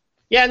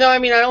 Yeah, no, I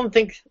mean, I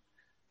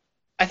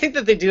think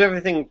that they do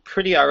everything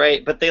pretty all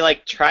right, but they,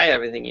 like, try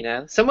everything, you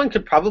know? Someone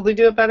could probably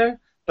do it better,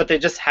 but they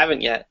just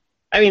haven't yet.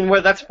 I mean,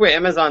 that's where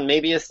Amazon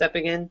maybe is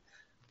stepping in,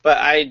 but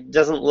it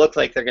doesn't look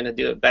like they're going to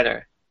do it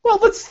better. Well,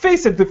 let's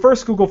face it, the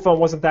first Google phone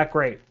wasn't that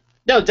great.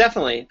 No,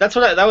 definitely. That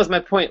was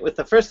my point with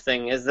the first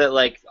thing, is that,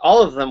 like,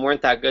 all of them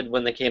weren't that good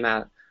when they came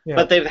out. Yeah.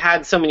 But they've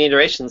had so many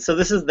iterations. So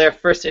this is their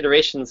first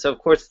iteration, so of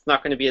course it's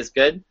not going to be as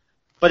good.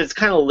 But it's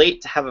kind of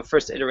late to have a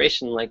first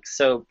iteration, like,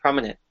 so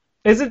prominent.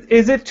 Is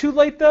it too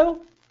late, though?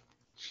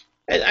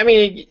 I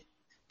mean,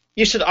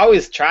 you should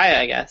always try,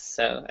 I guess.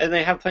 So, and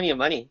they have plenty of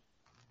money.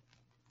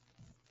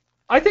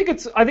 I mean,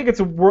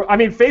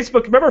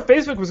 Facebook. Remember,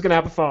 Facebook was going to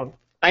have a phone.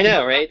 I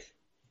know, right?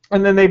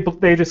 And then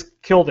they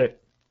just killed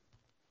it.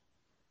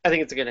 I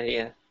think it's a good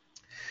idea.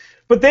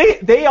 But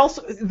they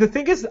also, the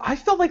thing is, I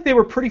felt like they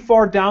were pretty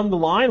far down the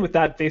line with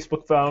that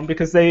Facebook phone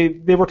because they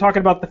were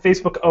talking about the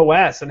Facebook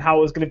OS and how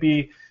it was going to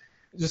be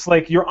just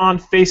like you're on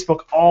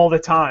Facebook all the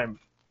time.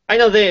 I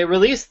know they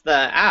released the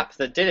app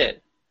that did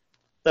it,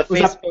 the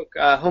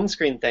Facebook home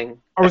screen thing.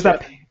 Or was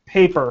that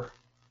Paper?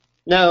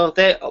 No,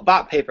 they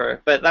bought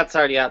Paper, but that's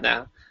already out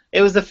now.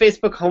 It was the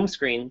Facebook home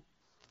screen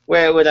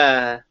where it would,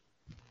 I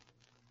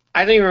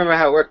don't even remember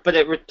how it worked, but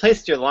it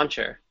replaced your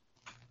launcher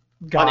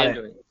on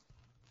Android.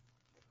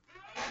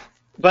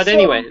 But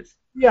anyways.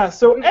 Yeah,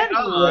 so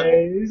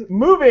anyways,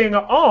 moving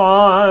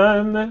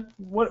on.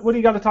 What do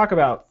you got to talk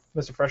about,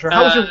 Mr. Fresher?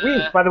 How was your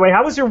week, by the way?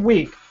 How was your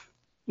week?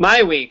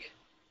 My week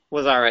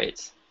was all right.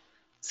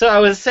 So I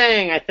was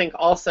saying, I think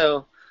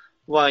also,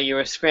 while you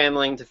were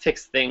scrambling to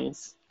fix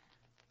things,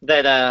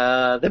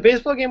 that the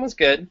baseball game was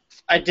good.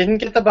 I didn't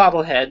get the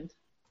bobblehead.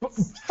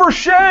 For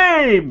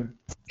shame!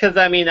 Because,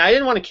 I mean, I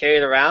didn't want to carry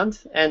it around.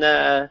 And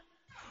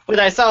but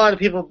I saw a lot of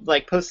people,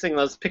 like, posting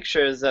those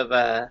pictures of,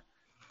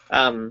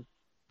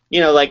 you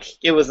know, like,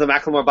 it was the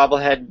Macklemore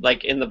bobblehead,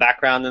 like, in the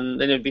background, and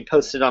then it would be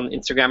posted on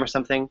Instagram or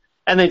something.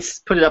 And they'd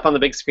put it up on the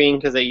big screen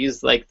because they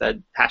used, like,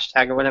 the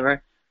hashtag or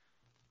whatever.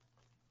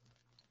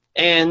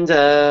 And, you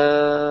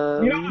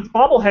know,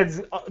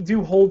 bobbleheads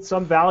do hold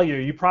some value.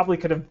 You probably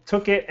could have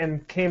took it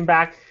and came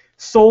back,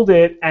 sold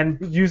it, and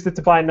used it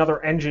to buy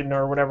another engine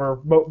or whatever,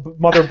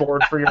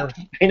 motherboard for your...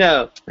 I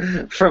know,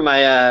 for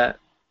my,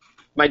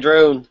 my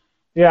drone.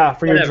 Yeah,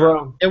 for your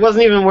drone. It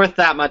wasn't even worth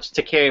that much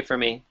to carry for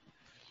me.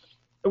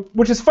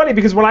 Which is funny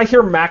because when I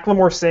hear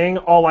Macklemore sing,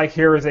 all I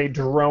hear is a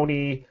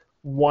droney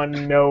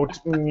one note.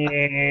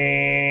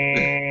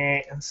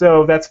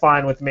 So that's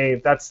fine with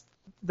me. That's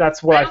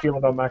what I feel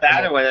about Macklemore.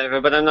 That or whatever,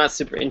 but I'm not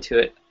super into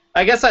it.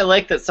 I guess I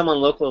like that someone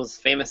local is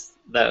famous,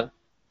 though.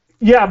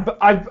 Yeah, but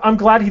I'm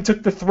glad he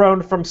took the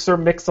throne from Sir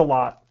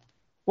Mix-a-Lot.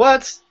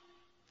 What?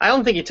 I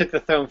don't think he took the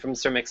throne from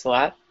Sir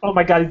Mix-a-Lot. Oh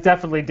my god, he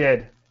definitely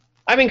did.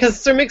 I mean, because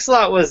Sir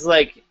Mix-a-Lot was,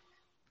 like,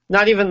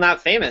 not even that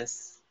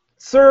famous.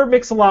 Sir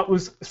Mix-a-Lot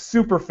was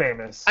super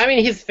famous. I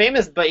mean, he's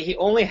famous, but he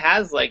only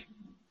has, like,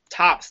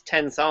 tops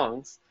 10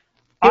 songs.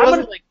 He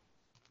wasn't, like...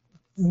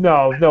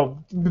 No.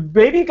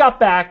 Baby Got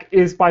Back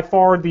is by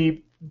far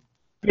the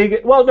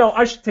big... Well, no,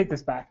 I should take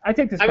this back. I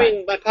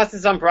mean, My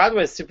Posse's on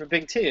Broadway is super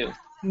big, too.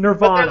 But they're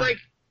Nirvana. like,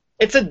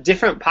 it's a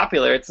different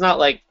popular. It's not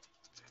like,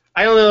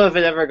 I don't know if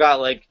it ever got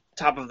like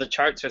top of the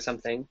charts or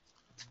something.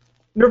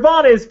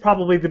 Nirvana is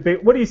probably the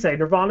big. What do you say?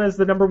 Nirvana is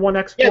the number one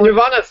Yeah, export,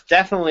 Nirvana's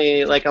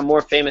definitely like a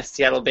more famous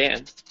Seattle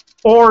band.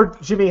 or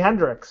Jimi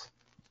Hendrix?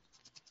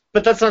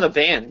 But that's not a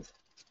band.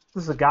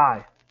 This is a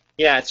guy.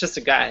 Yeah, it's just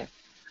a guy.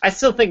 I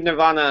still think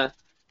Nirvana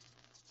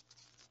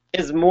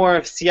is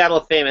more Seattle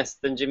famous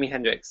than Jimi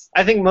Hendrix.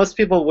 I think most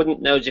people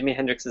wouldn't know Jimi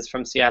Hendrix is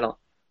from Seattle.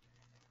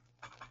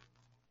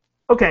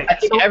 Okay, I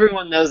think so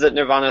everyone knows that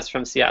Nirvana is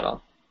from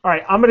Seattle. all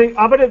right, I'm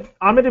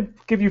gonna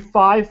give you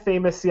 5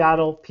 famous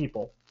Seattle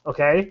people.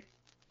 Okay,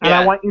 and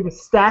I Yeah. want you to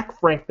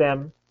stack rank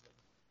them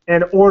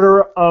in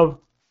order of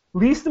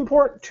least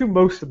important to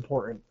most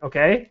important.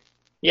 Okay,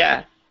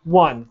 Yeah.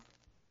 1,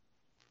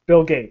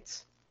 Bill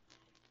Gates.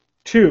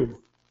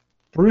 2,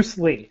 Bruce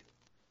Lee.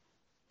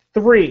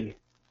 3,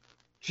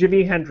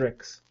 Jimi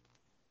Hendrix.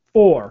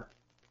 4,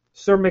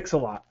 Sir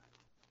Mix-a-Lot.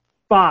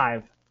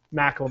 5,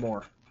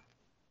 Macklemore.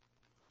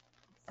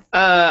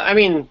 I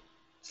mean,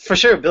 for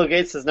sure, Bill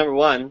Gates is number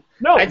one.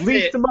 No, I'd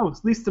least say, to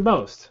most. Least to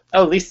most.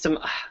 oh, least to,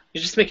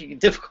 you're just making it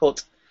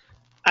difficult.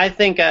 I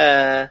think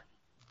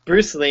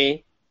Bruce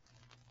Lee,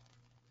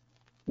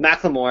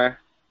 Macklemore,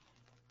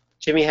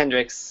 Jimi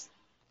Hendrix,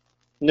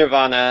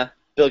 Nirvana,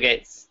 Bill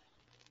Gates.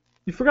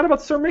 You forgot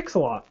about Sir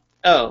Mix-a-Lot.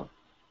 Oh,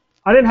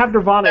 I didn't have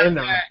Nirvana in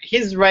there.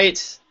 he's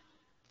right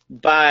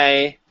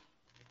by.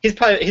 He's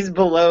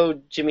below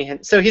Jimi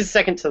Hendrix, so he's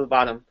second to the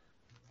bottom.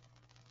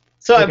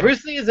 So Okay.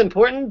 Bruce Lee is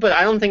important, but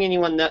I don't think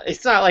anyone knows.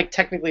 It's not like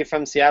technically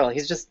from Seattle.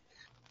 He's just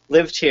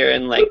lived here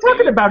and What like. are you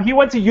talking about? He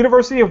went to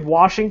University of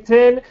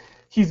Washington.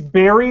 He's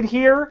buried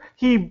here.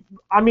 He's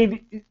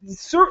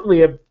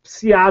certainly a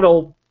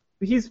Seattle.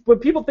 When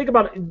people think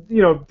about,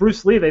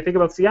 Bruce Lee, they think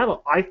about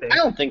Seattle, I think. I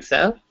don't think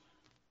so.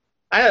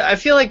 I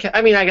feel like,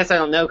 I mean, I guess I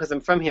don't know because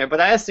I'm from here,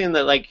 but I assume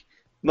that like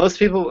most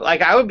people,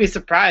 like I would be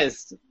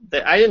surprised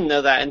that I didn't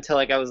know that until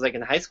like I was like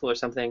in high school or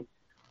something.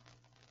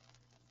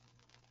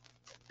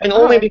 And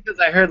only Alright. because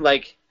I heard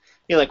like,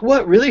 you're like,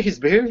 what, really? He's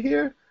buried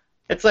here?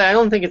 It's like, I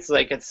don't think it's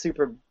like, it's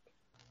super.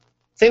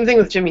 Same thing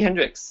with Jimi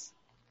Hendrix.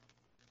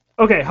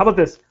 Okay, how about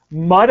this?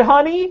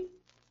 Mudhoney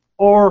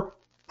or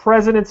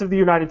Presidents of the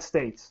United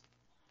States?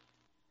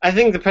 I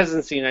think the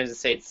Presidents of the United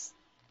States.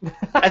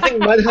 I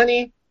think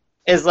Mudhoney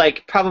is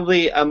like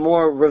probably a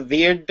more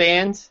revered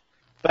band,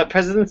 but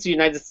Presidents of the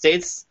United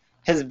States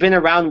has been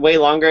around way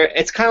longer.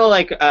 It's kind of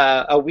like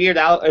a Weird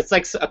Al. It's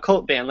like a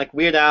cult band, like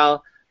Weird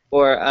Al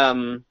or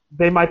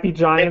They Might Be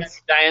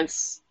Giants.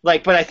 Giants.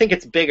 Like, but I think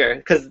it's bigger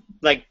because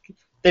like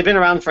they've been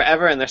around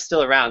forever and they're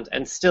still around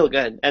and still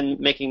good and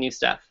making new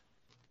stuff.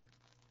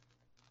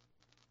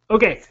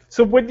 Okay,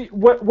 so what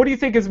do you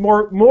think is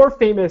more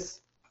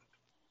famous?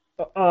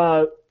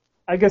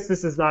 I guess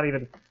this is not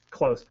even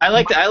close. I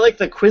like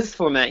the quiz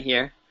format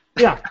here.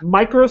 Yeah,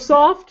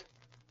 Microsoft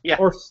Yeah.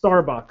 or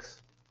Starbucks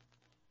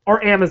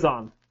or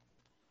Amazon.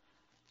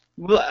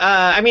 Well,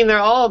 I mean, they're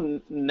all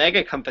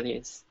mega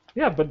companies.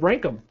 Yeah, but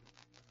rank them.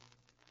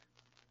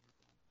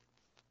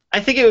 I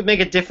think it would make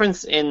a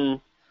difference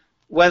in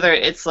whether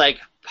it's like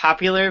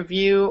popular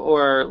view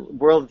or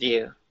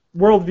worldview.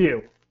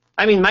 Worldview.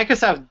 I mean,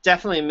 Microsoft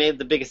definitely made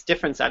the biggest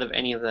difference out of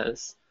any of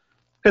those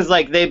because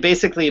like they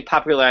basically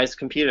popularized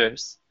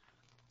computers,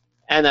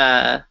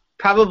 and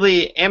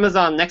probably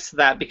Amazon next to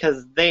that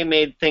because they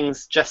made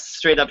things just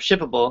straight up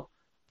shippable,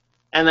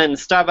 and then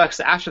Starbucks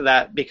after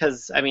that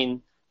because I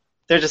mean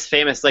they're just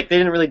famous. Like they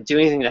didn't really do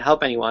anything to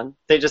help anyone.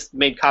 They just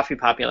made coffee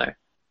popular.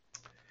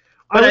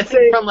 But I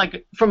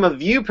think from a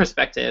view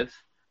perspective,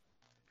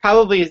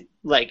 probably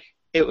like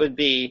it would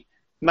be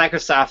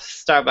Microsoft,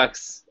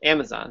 Starbucks,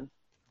 Amazon.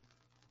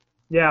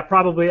 Yeah,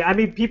 probably. I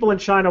mean, people in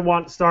China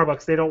want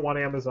Starbucks. They don't want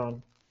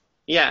Amazon.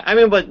 Yeah, I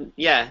mean, but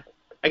yeah,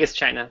 I guess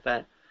China,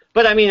 but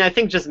I mean, I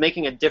think just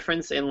making a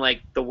difference in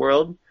like the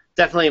world,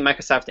 definitely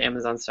Microsoft,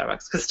 Amazon,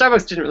 Starbucks, because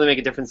Starbucks didn't really make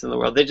a difference in the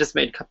world. They just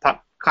made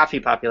coffee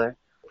popular.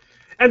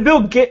 And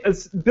Bill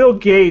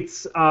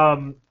Gates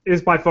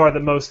is by far the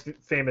most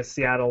famous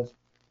Seattle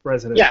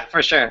resident. Yeah,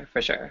 for sure,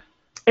 for sure.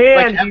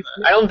 And Like,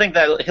 I don't think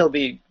that he'll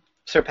be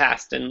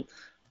surpassed in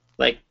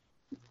like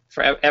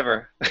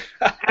forever.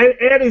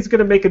 and he's going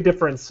to make a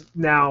difference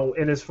now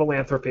in his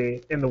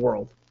philanthropy in the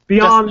world.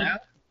 Beyond, Just now?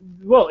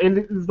 well,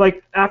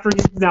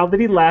 now that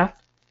he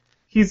left,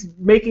 he's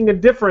making a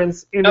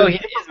difference in Oh, a he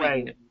different is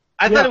making way. it.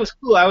 I thought it was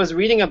cool. I was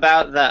reading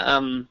about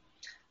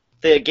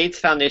the Gates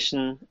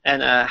Foundation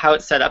and how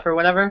it's set up or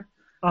whatever.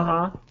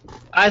 Uh-huh.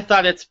 I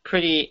thought it's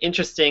pretty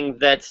interesting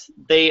that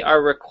they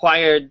are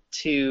required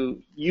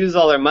to use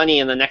all their money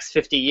in the next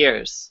 50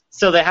 years.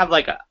 So they have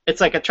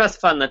it's like a trust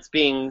fund that's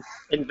being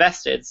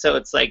invested. So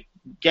it's like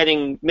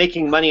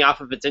making money off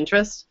of its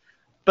interest,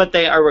 but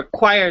they are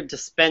required to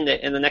spend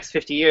it in the next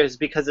 50 years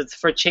because it's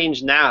for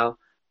change now,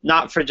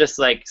 not for just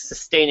like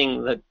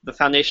sustaining the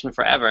foundation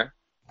forever.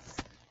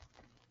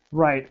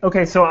 Right.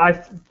 Okay, so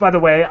by the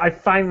way, I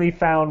finally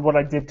found what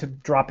I did to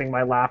dropping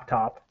my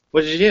laptop.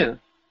 What did you do?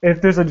 If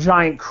there's a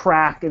giant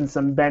crack and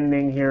some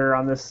bending here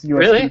on this USB.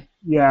 Really?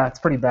 Yeah, it's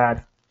pretty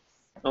bad.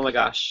 Oh my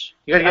gosh.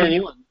 You gotta get a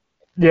new one.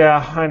 Yeah,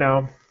 I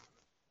know.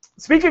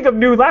 Speaking of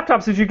new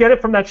laptops, did you get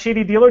it from that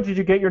shady dealer? Did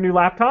you get your new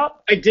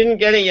laptop? I didn't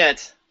get it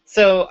yet.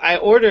 So I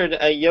ordered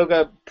a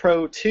Yoga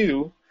Pro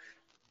 2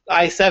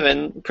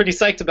 i7. Pretty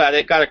psyched about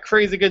it. Got a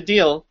crazy good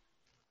deal.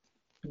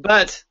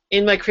 But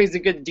in my crazy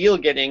good deal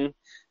getting,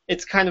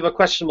 it's kind of a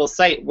questionable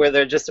site where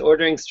they're just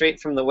ordering straight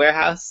from the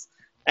warehouse.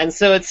 And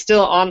so it's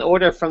still on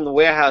order from the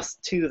warehouse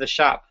to the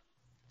shop.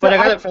 But I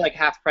got it for like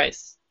half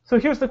price. So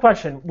here's the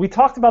question. We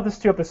talked about this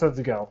 2 episodes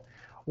ago.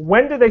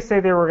 When did they say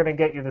they were going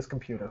to get you this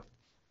computer?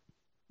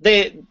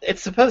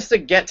 It's supposed to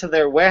get to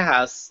their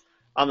warehouse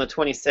on the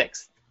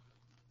 26th.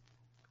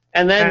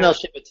 And then they'll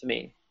ship it to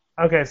me.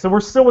 Okay, so we're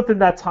still within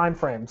that time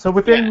frame. So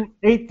within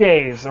 8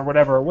 days or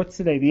whatever. What's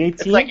today? The 18th?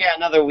 It's like,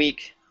 another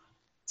week.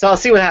 So I'll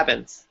see what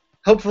happens.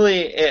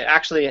 Hopefully it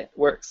actually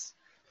works,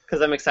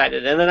 because I'm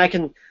excited. And then I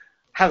can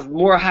have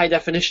more high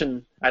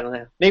definition. I don't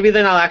know. Maybe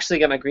then I'll actually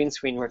get my green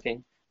screen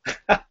working.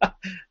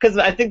 Because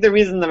I think the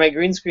reason that my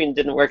green screen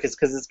didn't work is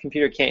because this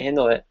computer can't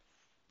handle it.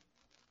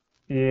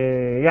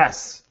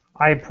 Yes,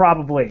 I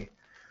probably.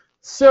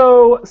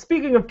 So,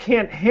 speaking of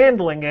can't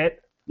handling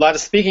it... A lot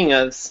of speaking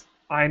ofs.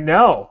 I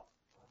know.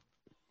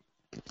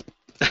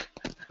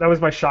 That was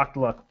my shocked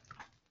look.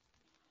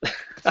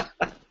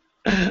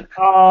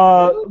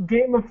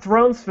 Game of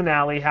Thrones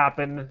finale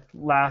happened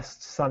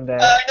last Sunday.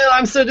 I know,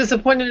 I'm so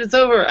disappointed it's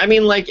over. I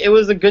mean, like, it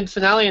was a good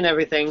finale and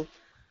everything.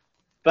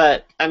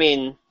 But, I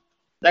mean,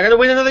 I gotta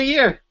wait another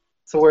year.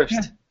 It's the worst.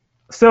 Yeah.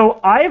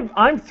 So,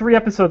 I'm 3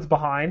 episodes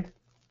behind.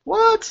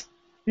 What?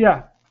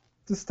 Yeah.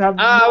 Just have...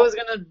 I was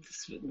gonna...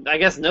 I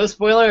guess no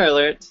spoiler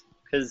alert,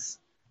 because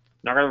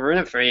I'm not gonna ruin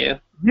it for you.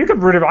 You can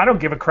ruin it, I don't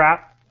give a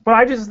crap. But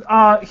I just...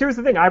 here's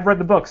the thing, I've read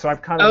the book, so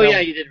I've kind of... Oh, yeah,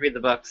 you did read the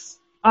books.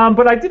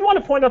 But I did want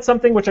to point out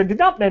something which I did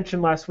not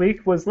mention last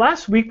week, was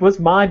last week was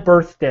my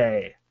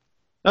birthday.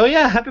 Oh,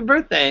 yeah, happy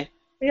birthday.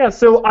 Yeah,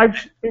 so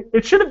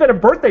it should have been a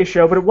birthday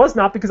show, but it was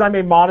not because I'm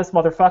a modest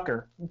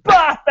motherfucker.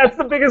 Bah! That's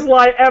the biggest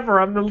lie ever.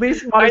 I'm the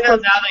least modest. I know,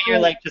 now that you're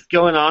like just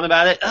going on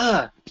about it.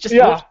 Just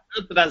up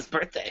about his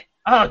birthday.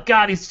 Oh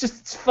God,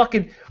 it's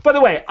fucking. By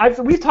the way,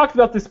 we've talked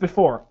about this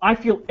before. I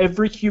feel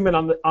every human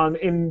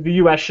in the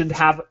U.S. should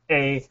have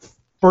a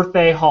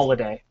birthday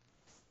holiday.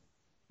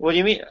 What do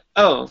you mean?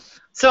 Oh,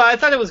 so I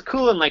thought it was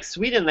cool in like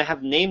Sweden they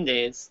have name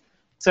days.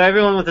 So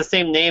everyone with the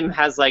same name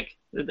has like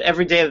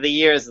every day of the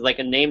year is like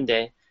a name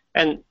day,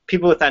 and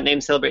people with that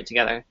name celebrate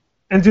together.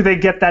 And do they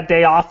get that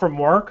day off from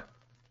work?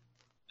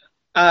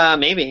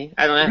 Maybe,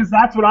 I don't know. Because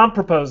that's what I'm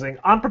proposing.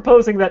 I'm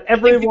proposing that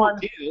everyone. I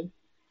think people do.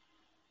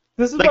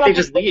 This is like what they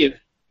just leave.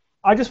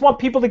 I just want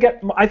people to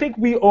get. I think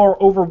we are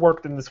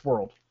overworked in this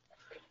world,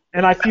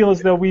 and I feel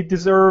as though we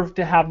deserve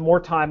to have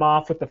more time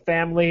off with the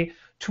family,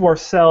 to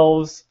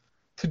ourselves,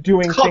 to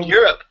doing it's called things.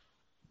 Europe.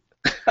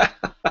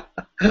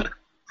 And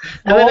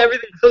then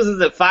everything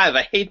closes at 5.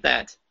 I hate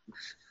that.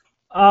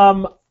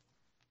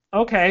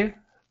 Okay.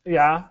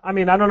 Yeah. I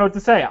mean, I don't know what to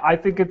say. I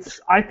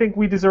think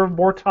we deserve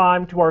more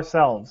time to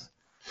ourselves.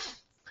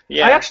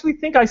 Yeah. I actually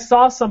think I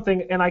saw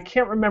something, and I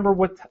can't remember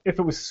if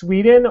it was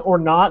Sweden or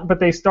not, but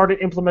they started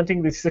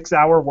implementing the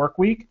 6-hour work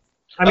week.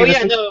 No,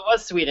 it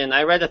was Sweden.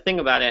 I read a thing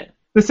about it.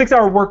 The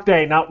 6-hour work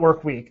day, not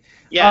work week.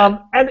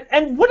 Yeah.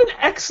 And what an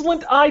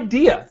excellent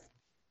idea.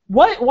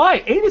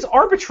 Why? 8 is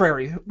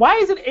arbitrary. Why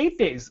is it 8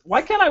 days?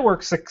 Why can't I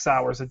work 6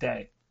 hours a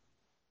day?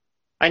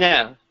 I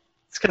know.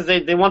 It's because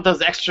they want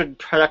those extra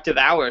productive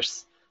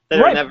hours that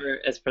are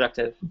never as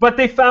productive. But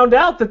they found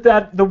out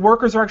that the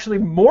workers are actually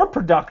more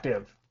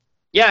productive.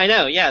 Yeah, I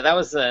know. Yeah, that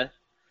was the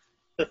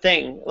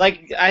thing.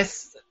 Like, I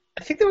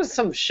think there was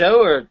some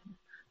show or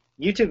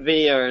YouTube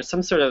video or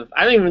some sort of...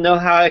 I don't even know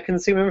how I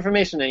consume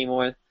information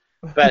anymore.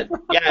 But,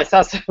 yeah, I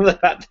saw something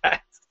about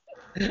that.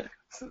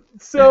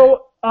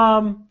 So,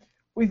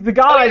 the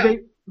guy... Oh, yeah.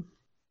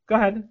 Go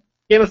ahead.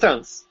 Game of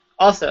Thrones.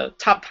 Also,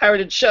 top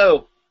pirated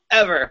show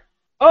ever.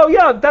 Oh,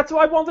 yeah, that's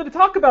why I wanted to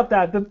talk about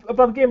that,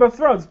 about Game of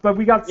Thrones, but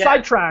we got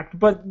sidetracked.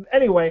 But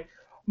anyway,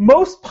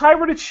 most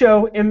pirated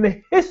show in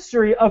the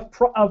history of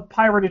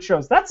pirated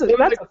shows. That's a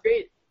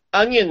great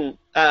Onion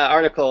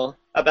article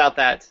about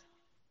that.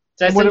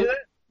 Did I send you that?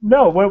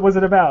 No, what was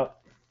it about?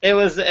 It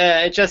was.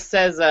 It just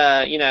says,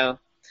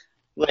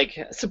 like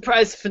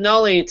surprise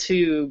finale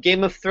to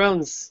Game of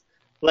Thrones.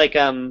 Like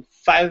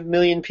 5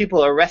 million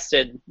people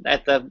arrested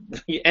at the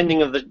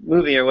ending of the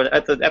movie or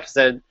at the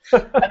episode,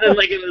 and then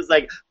like it was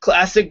like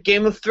classic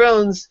Game of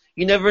Thrones.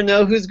 You never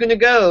know who's gonna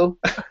go.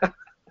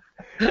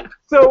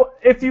 So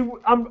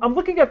I'm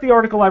looking at the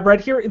article I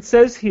read here. It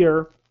says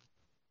here,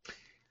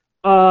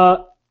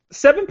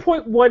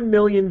 7.1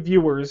 million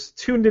viewers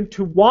tuned in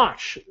to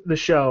watch the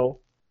show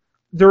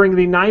during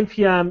the 9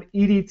 p.m.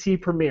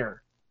 EDT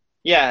premiere.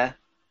 Yeah.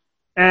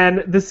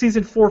 And the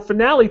season 4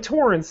 finale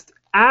torrents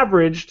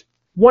averaged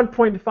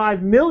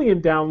 1.5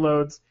 million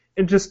downloads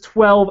in just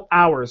 12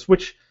 hours,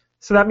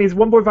 so that means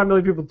 1.5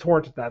 million people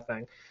torrented that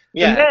thing.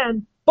 Yeah.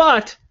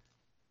 But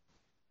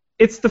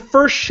it's the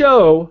first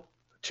show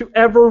to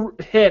ever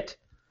hit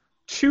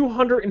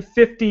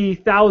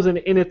 250,000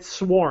 in its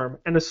swarm,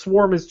 and a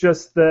swarm is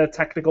just the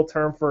technical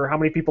term for how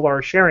many people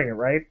are sharing it,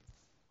 right?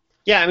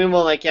 Yeah, I mean,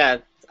 well, like, yeah,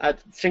 a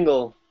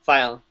single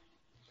file.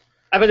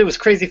 I bet it was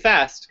crazy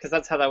fast because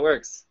that's how that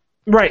works.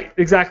 Right,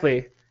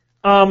 exactly.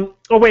 Oh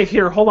wait,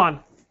 here, hold on.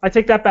 I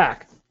take that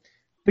back.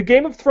 The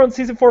Game of Thrones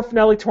season 4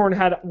 finale torrent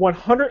had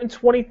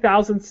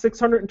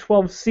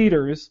 120,612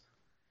 seeders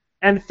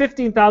and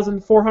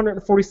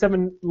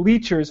 15,447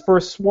 leechers for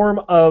a swarm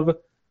of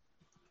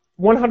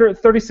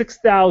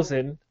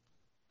 136,000,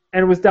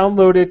 and was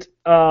downloaded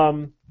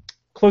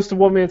close to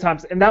 1 million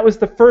times. And that was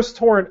the first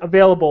torrent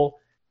available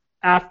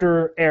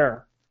after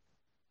air.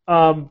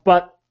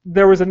 But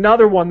there was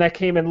another one that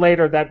came in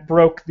later that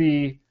broke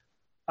the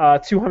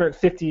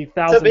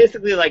 250,000. So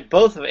basically, like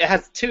both of it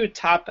has 2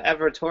 top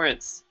ever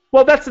torrents.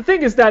 Well, that's the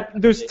thing, is that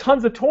there's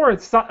tons of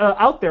torrents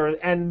out there,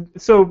 and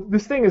so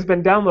this thing has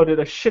been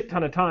downloaded a shit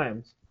ton of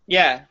times.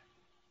 Yeah.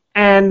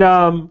 And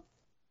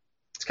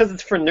it's because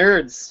it's for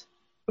nerds.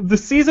 The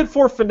season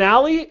 4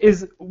 finale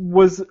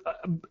was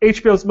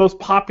HBO's most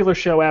popular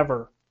show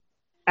ever.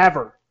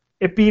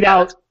 It beat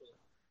out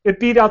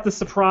the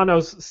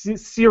Sopranos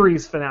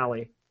series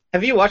finale.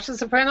 Have you watched The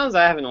Sopranos?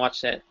 I haven't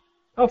watched it.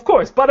 Of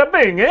course, bada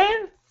bing,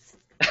 eh?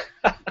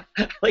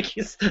 Like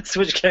you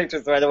switch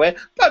characters right away.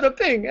 Bada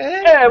bing,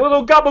 eh? Yeah,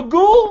 little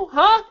gabagool,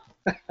 huh?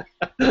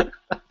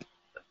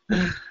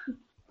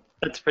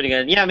 That's pretty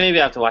good. Yeah, maybe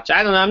I have to watch it.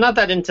 I don't know. I'm not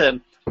that into.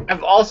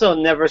 I've also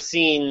never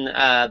seen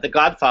The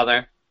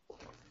Godfather.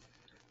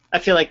 I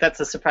feel like that's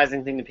a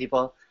surprising thing to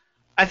people.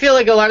 I feel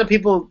like a lot of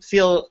people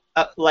feel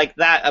like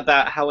that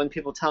about how when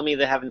people tell me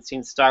they haven't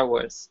seen Star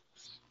Wars.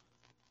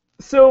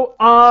 So,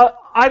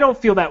 I don't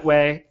feel that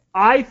way.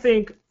 I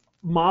think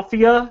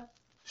mafia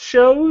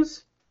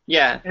shows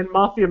and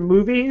mafia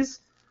movies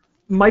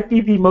might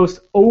be the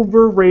most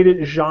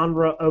overrated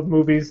genre of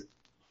movies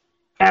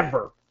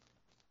ever.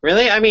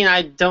 Really? I mean,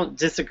 I don't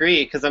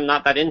disagree because I'm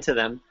not that into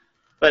them.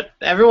 But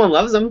everyone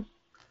loves them.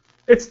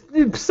 It's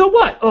so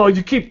what? Oh,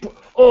 you keep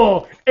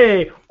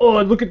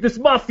look at this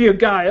mafia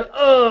guy.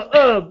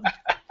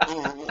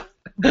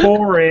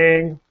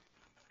 Boring.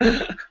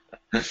 The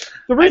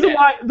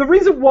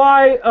reason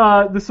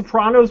why The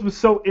Sopranos was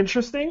so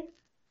interesting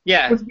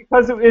was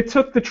because it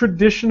took the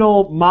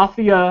traditional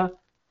mafia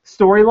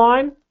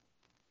storyline,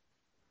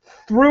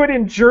 threw it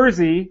in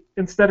Jersey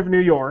instead of New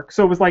York,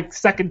 so it was like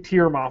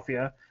second-tier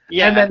mafia.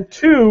 Yeah. And then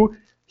 2,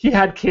 he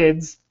had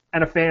kids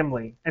and a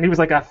family, and he was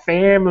like a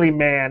family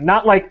man,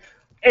 not like,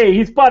 hey,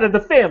 he's part of the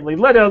family.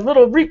 Let a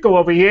little Rico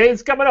over here,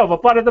 he's coming over,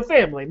 part of the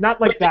family. Not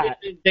like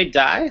that. Did they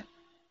die?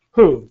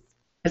 Who?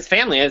 His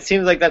family. It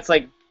seems like that's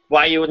like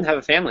why you wouldn't have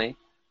a family.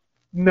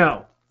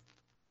 No.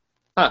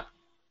 Huh.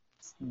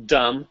 It's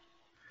dumb.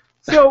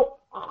 So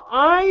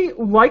I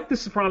liked The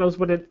Sopranos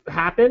when it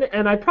happened,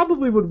 and I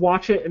probably would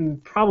watch it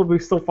and probably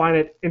still find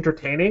it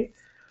entertaining.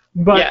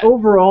 But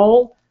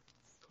overall,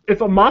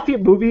 if a mafia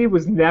movie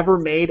was never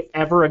made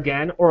ever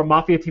again, or a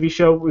mafia TV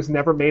show was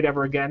never made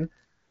ever again,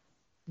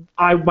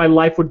 my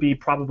life would be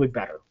probably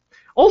better.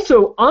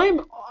 Also, I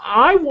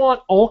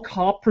want all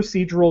cop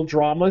procedural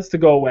dramas to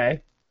go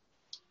away.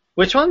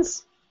 Which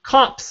ones?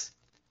 Cops.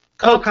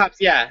 Oh,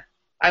 cops. Yeah,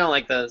 I don't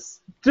like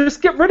those.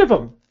 Just get rid of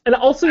them. And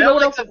also, I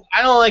don't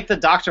like the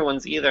doctor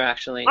ones either.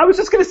 Actually, I was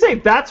just gonna say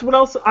that's what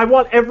else. I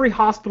want every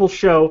hospital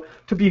show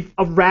to be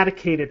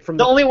eradicated from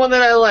the only one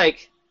that I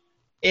like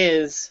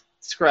is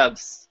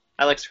Scrubs.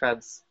 I like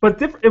Scrubs. But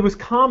it was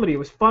comedy. It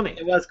was funny.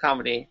 It was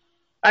comedy.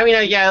 I mean,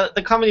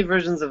 the comedy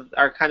versions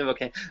are kind of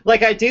okay.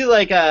 Like I do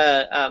like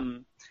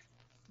Reno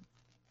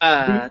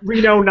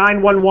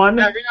 911.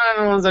 Yeah, Reno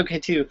 911's okay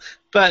too.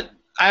 But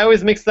I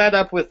always mix that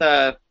up with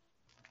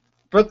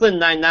Brooklyn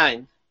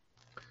Nine-Nine.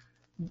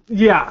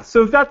 Yeah,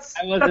 so that's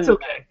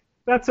okay.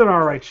 That's an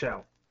alright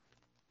show.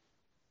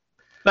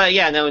 But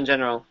yeah, no, in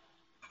general.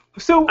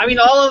 So I mean,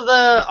 all of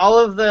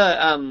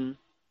the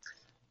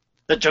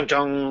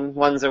Jung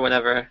ones or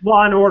whatever.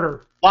 Law and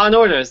Order. Law and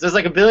Orders. There's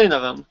like a billion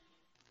of them.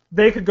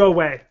 They could go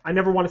away. I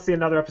never want to see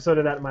another episode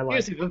of that in my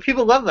life. Seriously, but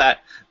people love that.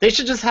 They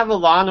should just have a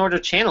Law and Order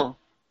channel.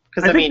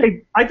 Because I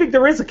think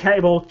there is a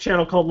cable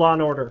channel called Law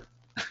and Order.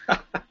 I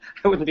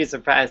wouldn't be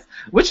surprised.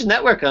 Which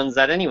network owns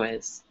that,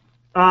 anyways?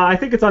 I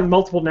think it's on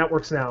multiple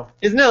networks now.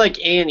 Isn't it like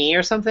A&E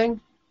or something?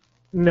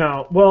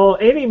 No. Well,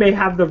 A&E may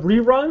have the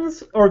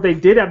reruns, or they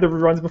did have the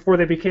reruns before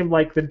they became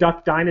like the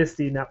Duck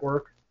Dynasty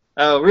network.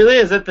 Oh, really?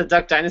 Is it the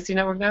Duck Dynasty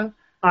network now?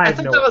 I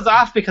thought that was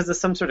off because of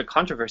some sort of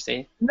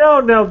controversy.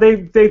 No,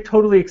 they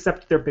totally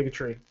accept their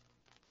bigotry.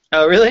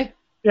 Oh, really?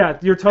 Yeah,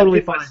 you're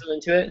totally fine. Still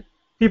into it?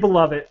 People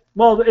love it.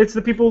 Well, it's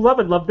the people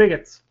who love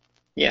bigots.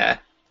 Yeah.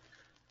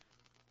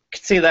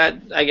 Could see that,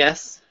 I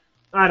guess.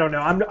 I don't know.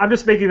 I'm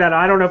just making that.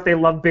 I don't know if they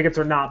love bigots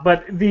or not.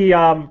 But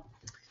the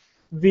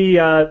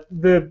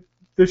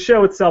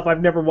show itself,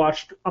 I've never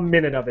watched a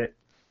minute of it.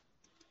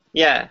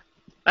 Yeah,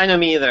 I know,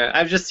 me either.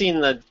 I've just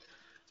seen I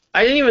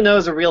didn't even know it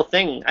was a real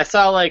thing. I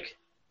saw like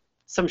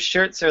some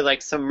shirts or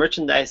like some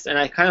merchandise, and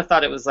I kind of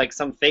thought it was like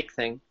some fake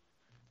thing.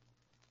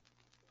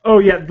 Oh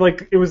yeah,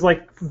 like it was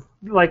like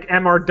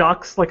MR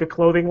Ducks, like a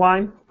clothing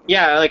line.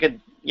 Yeah, like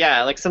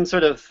some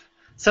sort of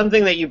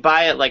something that you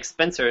buy at like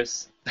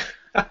Spencer's.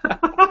 You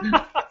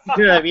know what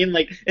I mean?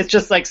 Like it's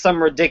just like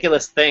some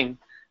ridiculous thing.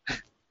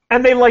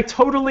 And they like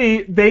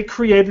totally they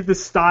created the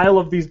style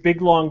of these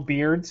big long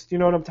beards. Do you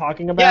know what I'm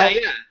talking Yeah, about?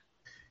 yeah.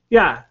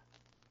 Yeah.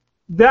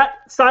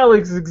 That style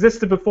has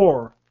existed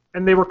before,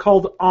 and they were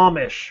called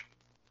Amish.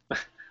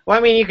 Well, I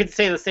mean, you could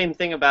say the same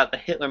thing about the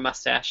Hitler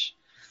mustache.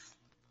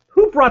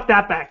 Who brought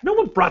that back? No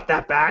one brought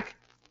that back.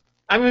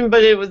 I mean,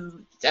 but it was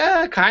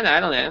kind of. I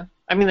don't know.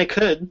 I mean, they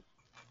could.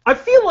 I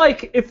feel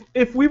like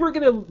if we were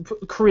gonna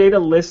create a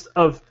list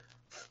of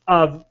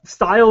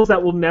styles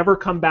that will never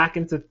come back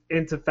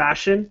into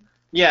fashion,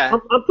 Yeah.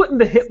 I'm putting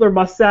the Hitler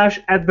mustache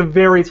at the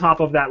very top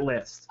of that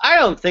list. I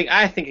don't think.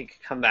 I think it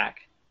could come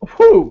back.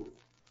 Who?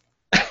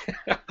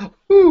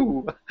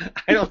 Ooh,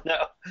 I don't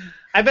know.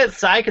 I bet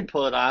Psy could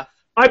pull it off.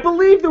 I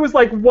believe there was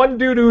like one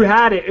dude who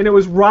had it, and it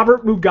was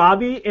Robert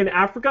Mugabe in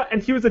Africa,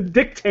 and he was a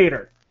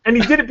dictator. And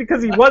he did it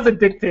because he was a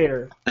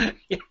dictator.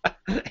 Yeah,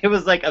 it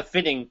was like a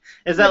fitting.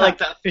 Is that like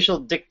the official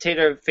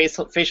dictator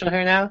facial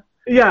hair now?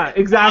 Yeah,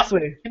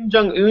 exactly. Kim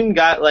Jong Un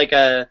got like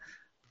a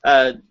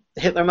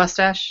Hitler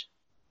mustache.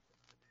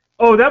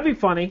 Oh, that'd be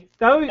funny.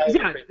 That'd be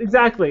Yeah, great.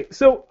 exactly.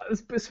 So,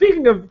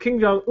 speaking of Kim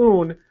Jong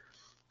Un,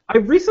 I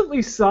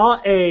recently saw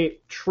a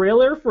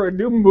trailer for a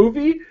new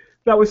movie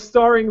that was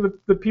starring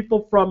the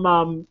people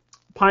from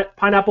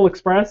Pineapple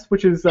Express,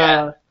 which is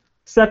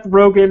Seth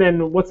Rogen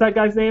and what's that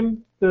guy's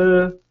name?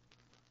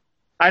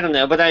 I don't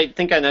know, but I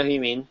think I know who you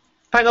mean.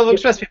 Pineapple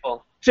Express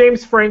people.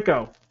 James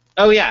Franco.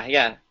 Oh yeah,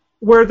 yeah.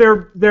 Where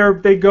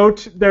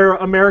they're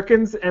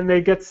Americans and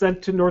they get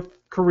sent to North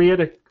Korea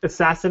to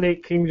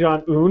assassinate Kim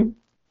Jong Un.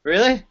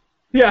 Really?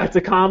 Yeah, it's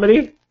a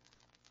comedy.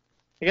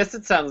 I guess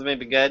it sounds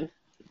maybe good.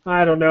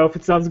 I don't know if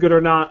it sounds good or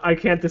not. I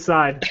can't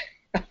decide.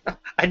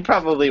 I'd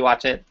probably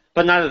watch it,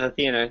 but not at the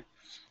theater.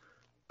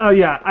 Oh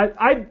yeah,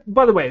 I.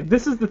 By the way,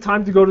 this is the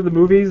time to go to the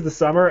movies, the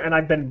summer, and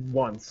I've been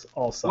once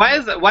all summer.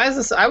 Why is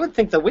this? I would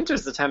think the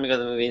winter's the time to go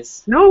to the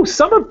movies. No,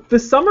 summer. The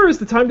summer is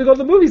the time to go to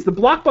the movies. The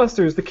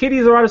blockbusters. The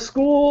kiddies are out of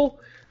school.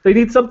 They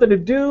need something to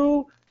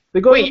do.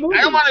 They go to the Wait, movies.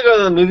 I don't want to go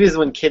to the movies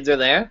when kids are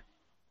there.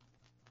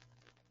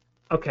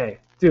 Okay,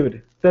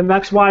 dude. Then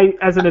that's why,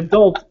 as an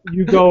adult,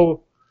 you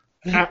go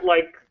at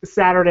like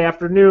Saturday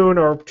afternoon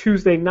or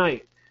Tuesday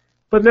night.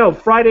 But no,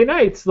 Friday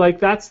nights. Like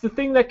that's the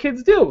thing that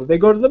kids do. They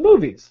go to the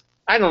movies.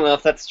 I don't know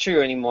if that's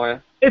true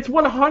anymore. It's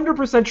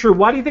 100% true.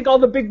 Why do you think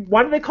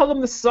why do they call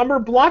them the summer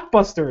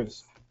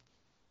blockbusters?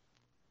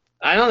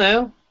 I don't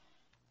know.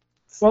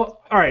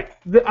 Well, all right.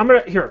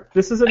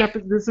 This is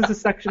a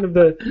section of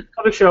the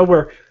show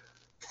where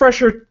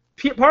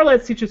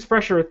Parlance teaches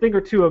Fresher a thing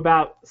or two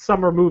about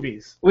summer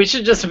movies. We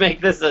should just make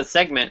this a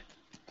segment.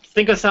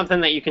 Think of something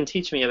that you can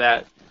teach me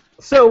about.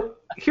 So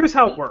here's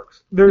how it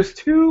works. There's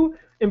two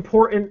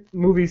important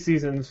movie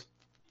seasons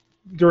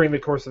during the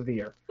course of the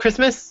year.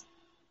 Christmas?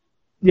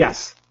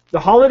 Yes. The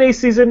holiday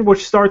season,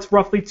 which starts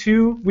roughly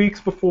 2 weeks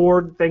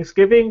before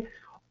Thanksgiving,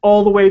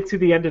 all the way to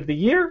the end of the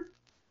year.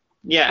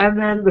 Yeah. And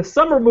then the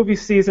summer movie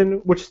season,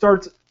 which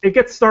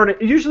gets started,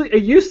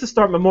 it used to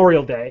start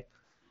Memorial Day,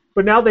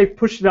 but now they've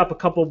pushed it up a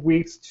couple of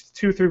weeks,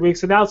 2-3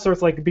 weeks, so now it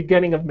starts like the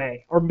beginning of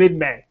May, or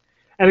mid-May.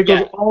 And it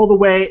goes all the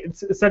way,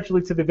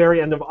 essentially, to the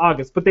very end of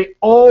August. But they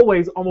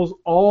almost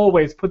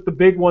always, put the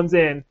big ones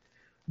in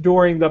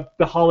during the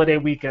holiday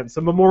weekend.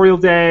 So Memorial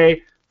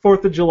Day,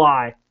 4th of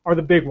July are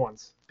the big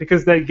ones,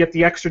 because they get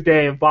the extra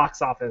day of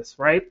box office,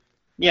 right?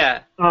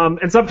 Yeah.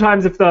 And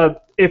sometimes if let's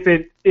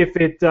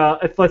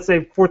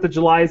say 4th of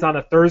July is on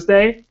a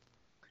Thursday,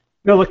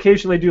 they'll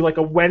occasionally do like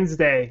a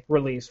Wednesday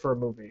release for a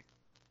movie.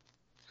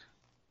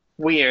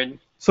 Weird.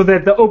 So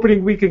that the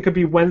opening weekend could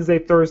be Wednesday,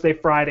 Thursday,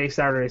 Friday,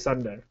 Saturday,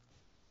 Sunday.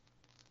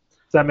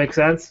 Does that make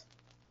sense?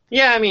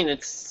 Yeah, I mean,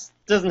 it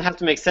doesn't have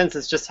to make sense.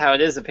 It's just how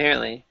it is,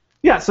 apparently.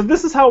 Yeah, so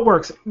this is how it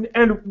works.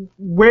 And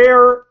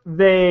where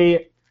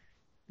they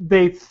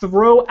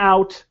throw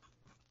out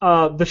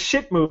the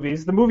shit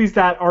movies, the movies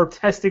that are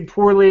testing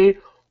poorly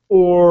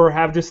or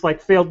have just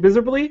like failed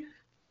miserably,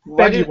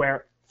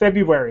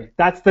 February.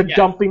 That's the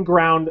dumping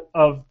ground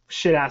of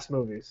shit-ass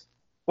movies.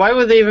 Why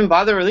would they even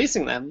bother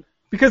releasing them?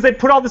 Because they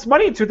put all this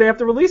money into it, they have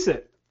to release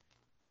it.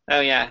 Oh,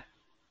 yeah.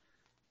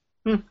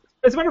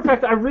 As a matter of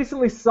fact, I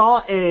recently saw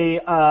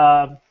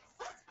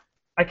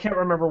I can't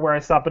remember where I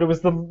saw it, but it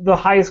was the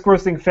highest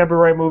grossing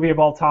February movie of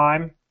all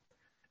time.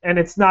 And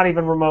it's not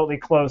even remotely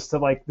close to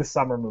like the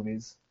summer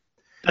movies.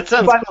 That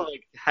sounds cool,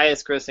 like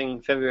highest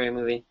grossing February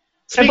movie.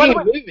 Speaking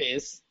of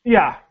movies,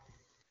 yeah,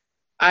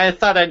 I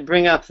thought I'd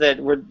bring up that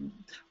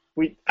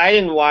I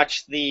didn't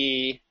watch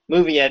the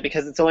movie yet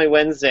because it's only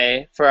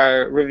Wednesday for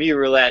our review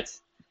roulette.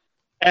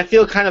 I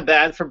feel kind of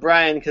bad for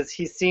Brian because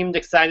he seemed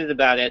excited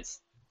about it,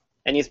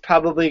 and he's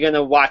probably going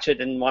to watch it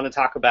and want to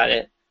talk about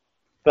it.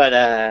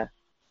 But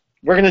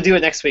we're going to do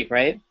it next week,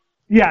 right?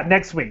 Yeah,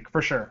 next week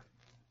for sure.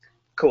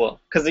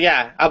 Cool. Because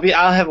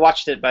I'll have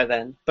watched it by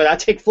then. But I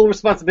take full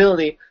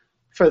responsibility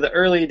for the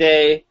early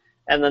day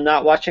and the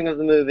not watching of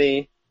the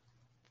movie.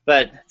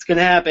 But it's going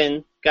to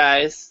happen,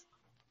 guys.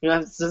 It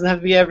doesn't have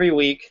to be every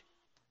week.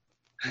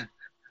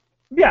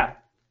 Yeah,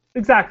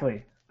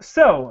 exactly.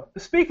 So,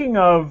 speaking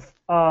of,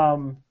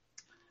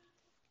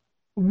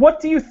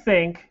 what do you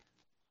think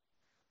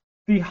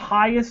the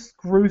highest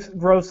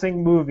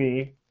grossing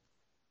movie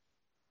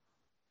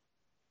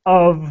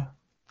of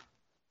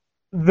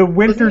the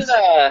winter? Wasn't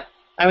it,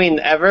 I mean,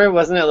 ever?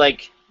 Wasn't it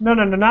like... No,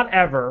 not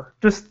ever.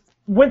 Just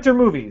winter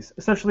movies,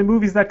 essentially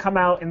movies that come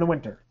out in the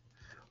winter.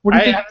 What do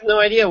you I think? have no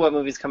idea what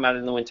movies come out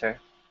in the winter.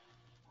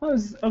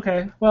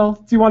 Okay. Well,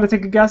 do you want to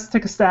take a guess,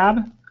 take a stab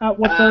at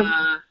what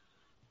the?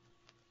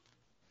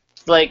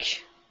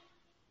 Like,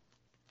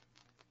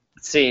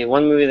 let's see,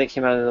 one movie that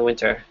came out in the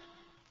winter.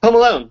 Home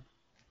Alone.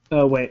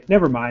 Oh wait,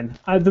 never mind.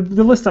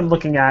 The list I'm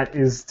looking at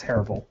is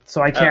terrible,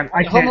 so I can't.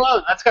 Home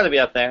Alone, that's got to be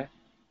up there.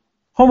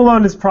 Home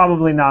Alone is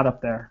probably not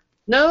up there.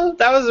 No,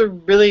 that was a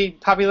really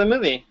popular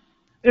movie.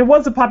 It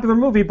was a popular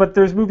movie, but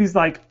there's movies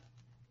like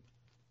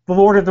The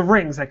Lord of the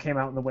Rings that came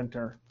out in the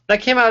winter. That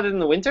came out in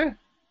the winter?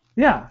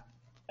 Yeah.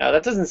 Oh,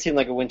 that doesn't seem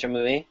like a winter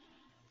movie.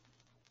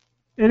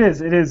 It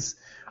is.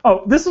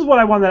 Oh, this is what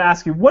I wanted to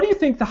ask you. What do you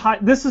think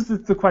this is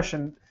the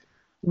question.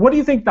 What do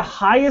you think the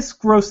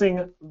highest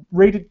grossing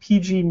rated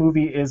PG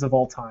movie is of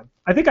all time?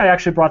 I think I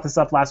actually brought this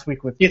up last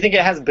week with You think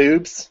it has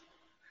boobs?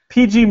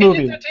 PG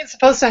movie. PG-13's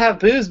supposed to have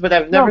boobs, but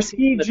I've never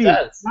seen PG. one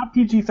that does. Not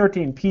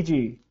PG-13,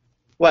 PG.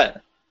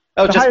 What?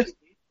 Oh, The just highest-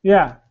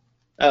 Yeah.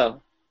 Oh.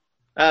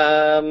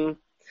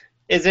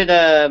 Is it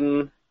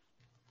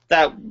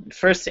that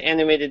first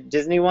animated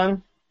Disney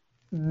one?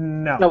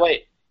 No. No,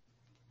 wait.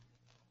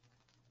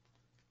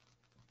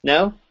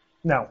 No?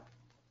 No.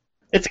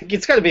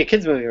 It's got to be a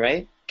kids movie,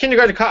 right?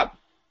 Kindergarten Cop.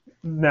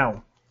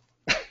 No.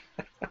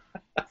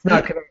 It's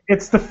not kidding.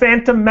 It's The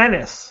Phantom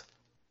Menace.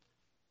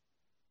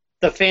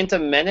 The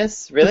Phantom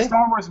Menace, really? The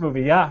Star Wars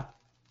movie, yeah.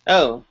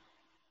 Oh.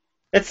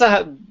 It's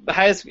the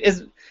highest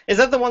is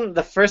that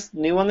the first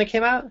new one that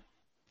came out?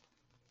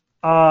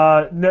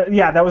 No,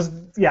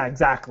 yeah,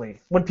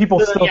 exactly. When people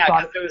still yeah,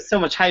 thought because there was so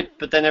much hype,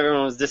 but then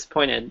everyone was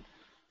disappointed.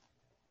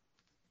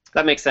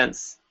 That makes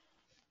sense.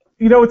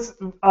 you know it's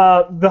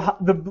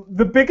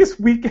the biggest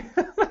week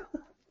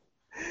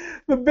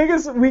the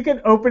biggest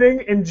weekend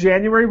opening in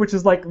January, which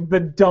is like the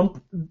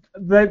dump.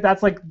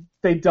 That's like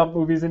they dump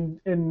movies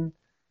in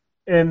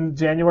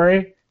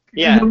January.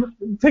 Yeah.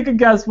 Take a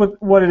guess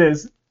what it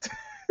is.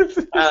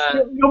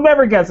 You'll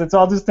never guess it, so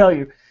I'll just tell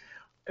you.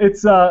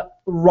 It's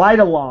Ride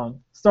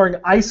Along, starring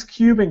Ice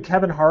Cube and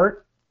Kevin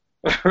Hart.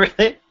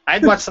 Really?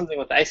 I'd watch something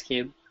with Ice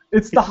Cube.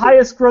 It's the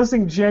highest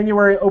grossing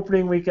January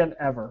opening weekend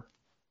ever.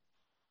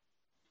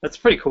 That's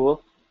pretty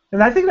cool.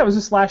 And I think that was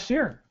just last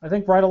year. I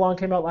think Ride Along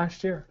came out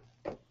last year.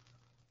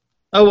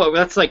 Oh, well,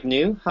 that's like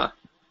new? Huh.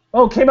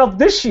 Oh, it came out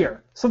this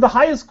year. So the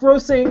highest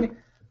grossing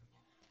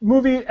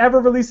movie ever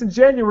released in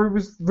January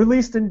was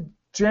released in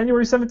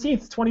January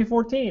 17th,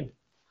 2014.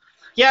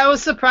 Yeah, I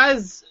was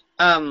surprised.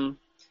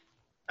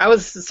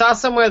 Saw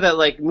somewhere that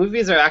like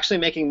movies are actually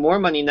making more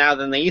money now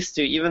than they used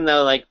to, even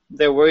though like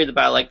they're worried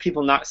about like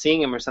people not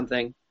seeing them or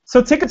something.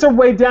 So tickets are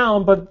way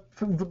down, but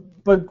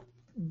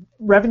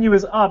revenue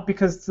is up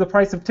because the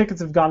price of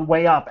tickets have gone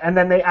way up, and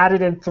then they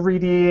added in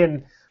 3D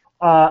and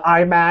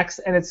IMAX,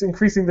 and it's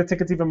increasing the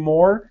tickets even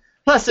more.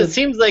 Plus, it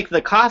seems like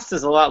the cost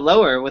is a lot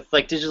lower with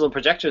like digital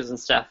projectors and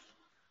stuff.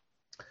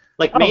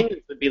 Like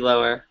maintenance would be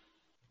lower.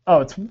 Oh,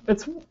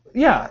 it's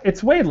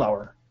way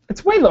lower.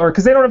 It's way lower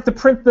because they don't have to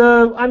print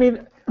the. I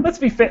mean, let's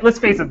face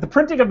it. The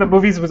printing of the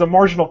movies was a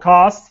marginal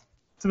cost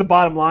to the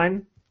bottom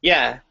line.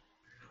 Yeah.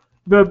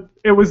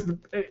 It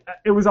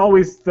was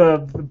always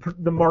the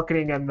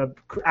marketing and the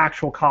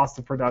actual cost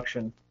of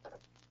production.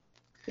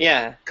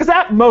 Yeah. Because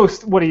at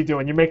most, what are you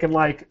doing? You're making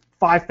like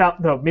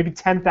 5,000, no, maybe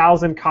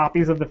 10,000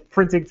 copies of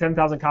printing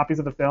 10,000 copies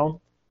of the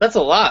film. That's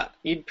a lot.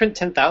 You'd print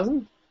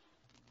 10,000?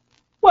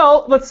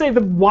 Well, let's say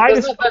the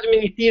widest. There's not that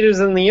many theaters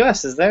in the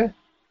U.S., is there?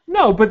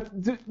 No, but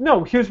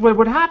no. Here's what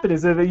would happen: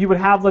 is that you would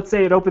have, let's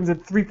say, it opens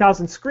at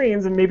 3,000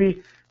 screens, and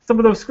maybe some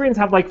of those screens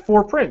have like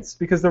 4 prints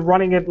because they're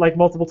running it like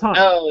multiple times.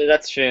 Oh,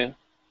 that's true.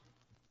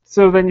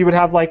 So then you would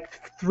have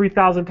like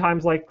 3,000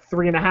 times like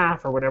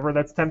 3.5 or whatever.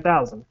 That's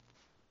 10,000.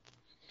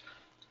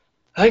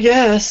 I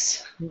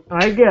guess.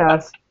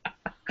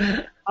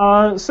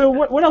 So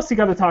what else you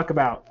got to talk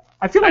about?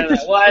 I feel like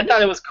this. Well, I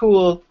thought it was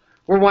cool.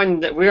 We're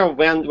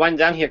winding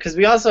down here because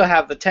we also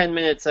have the 10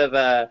 minutes of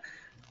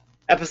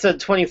episode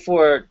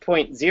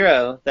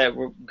 24.0 that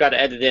we've got to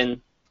edit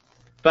in.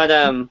 But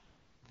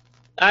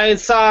I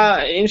saw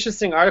an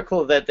interesting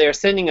article that they're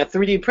sending a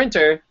 3D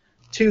printer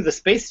to the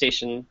space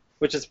station,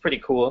 which is pretty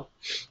cool.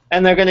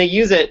 And they're going to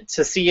use it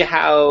to see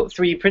how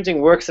 3D printing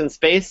works in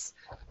space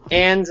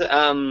and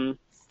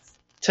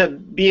to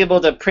be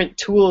able to print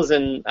tools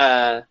and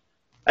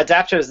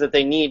adapters that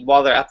they need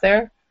while they're up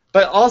there.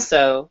 But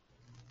also,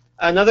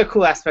 another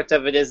cool aspect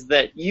of it is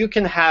that you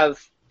can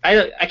have...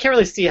 I can't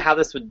really see how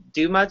this would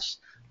do much,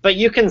 but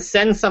you can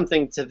send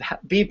something to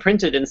be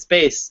printed in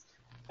space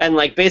and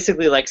like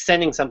basically like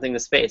sending something to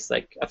space,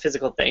 like a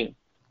physical thing,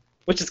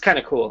 which is kind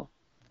of cool.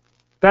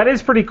 That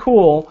is pretty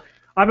cool.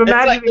 I'm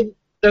imagining... Like,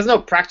 there's no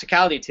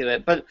practicality to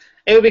it, but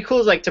it would be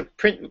cool like to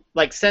print,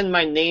 like send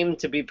my name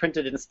to be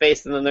printed in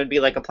space, and then there'd be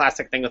like a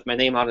plastic thing with my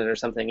name on it or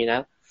something, you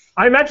know?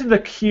 I imagine the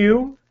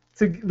queue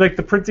to like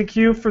the printing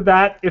queue for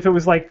that, if it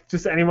was like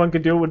just anyone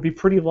could do it, would be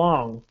pretty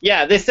long.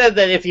 Yeah, they said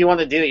that if you want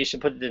to do it, you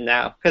should put it in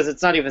now because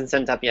it's not even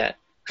sent up yet.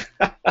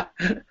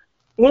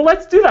 Well,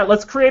 let's do that.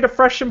 Let's create a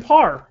fresh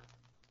Par.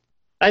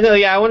 I know.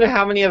 Yeah, I wonder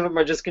how many of them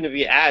are just going to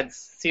be ads.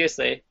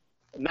 Seriously,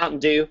 Mountain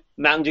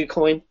Dew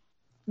coin.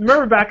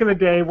 Remember back in the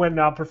day when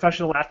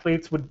professional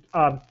athletes would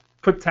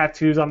put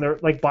tattoos on their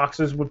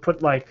boxers would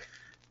put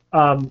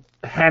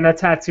henna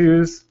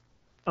tattoos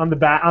on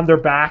their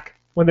back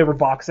when they were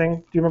boxing.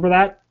 Do you remember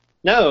that?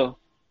 No.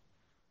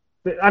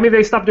 I mean,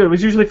 they stopped doing it. It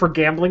was usually for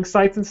gambling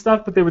sites and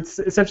stuff, but they would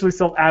essentially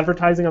sell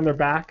advertising on their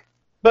back.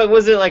 But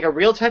was it like a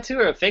real tattoo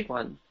or a fake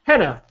one?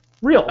 Henna,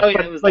 real. Oh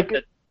yeah, it was like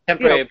a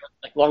temporary,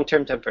 like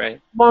long-term temporary.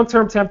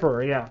 Long-term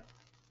temporary, yeah.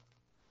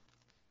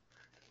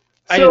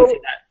 I didn't see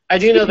that. I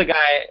do know the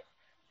guy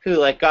who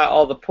got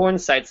all the porn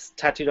sites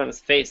tattooed on his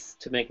face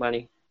to make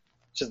money,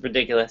 which is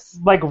ridiculous.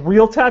 Like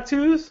real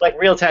tattoos? Like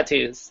real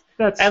tattoos.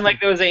 That's and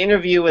there was an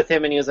interview with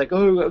him, and he was like,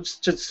 "Oh,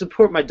 to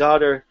support my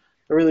daughter,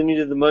 I really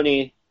needed the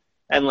money."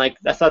 And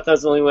I thought that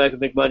was the only way I could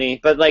make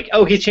money. But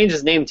he changed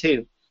his name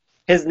too.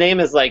 His name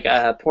is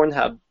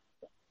Pornhub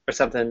or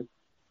something.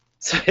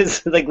 So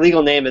his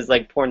legal name is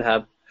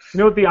Pornhub. You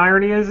know what the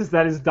irony is? Is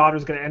that his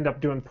daughter's going to end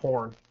up doing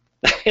porn.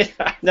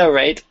 I know,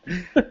 right?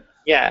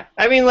 Yeah.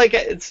 I mean,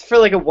 it's for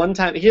a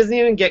one-time. He doesn't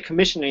even get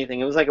commission or anything.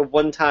 It was a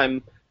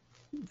one-time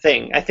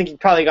thing. I think he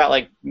probably got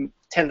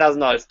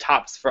 $10,000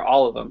 tops for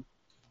all of them.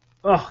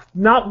 Oh,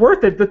 not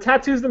worth it. The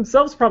tattoos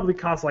themselves probably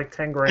cost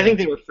 $10,000. I think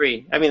they were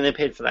free. I mean, they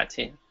paid for that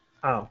too.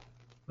 Oh.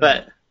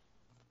 But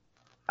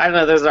I don't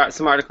know. There's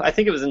some article. I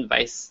think it was in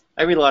Vice.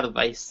 I read a lot of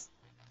Vice.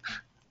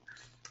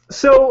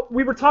 So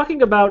we were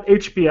talking about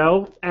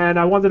HBO, and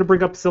I wanted to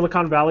bring up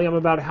Silicon Valley. I'm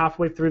about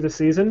halfway through the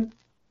season.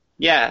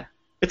 Yeah,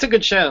 it's a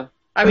good show.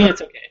 I mean,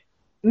 it's okay.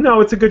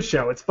 No, it's a good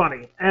show. It's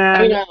funny. And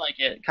I mean, I like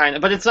it, kind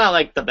of, but it's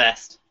not the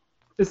best.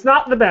 It's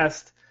not the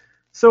best.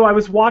 So I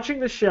was watching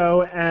the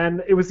show,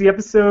 and it was the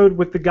episode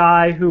with the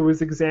guy who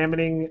was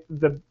examining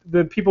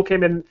the people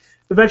came in,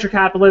 the venture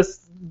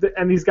capitalists,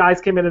 and these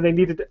guys came in and they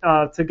needed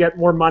to get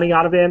more money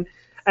out of him,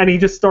 and he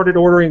just started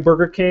ordering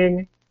Burger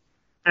King,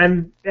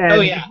 and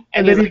oh yeah,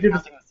 and then he did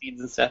counting the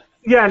seeds and stuff.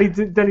 Yeah, and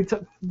he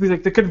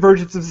was the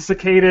convergence of the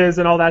cicadas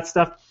and all that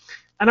stuff,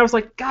 and I was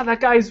like, God,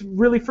 that guy's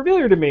really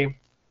familiar to me.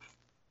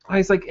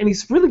 And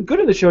he's really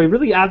good in the show. He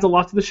really adds a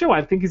lot to the show.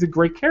 I think he's a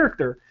great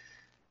character.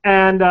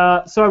 And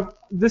so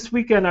this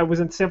weekend I was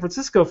in San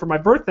Francisco for my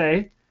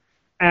birthday,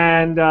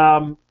 and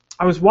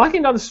I was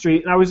walking down the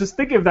street, and I was just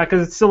thinking of that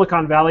because it's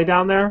Silicon Valley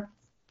down there,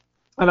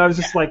 and I was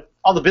just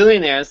all the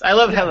billionaires. I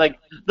love how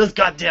those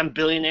goddamn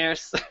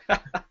billionaires.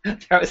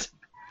 Because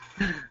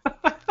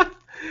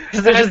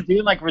they're just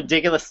doing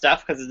ridiculous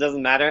stuff because it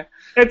doesn't matter.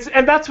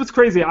 And that's what's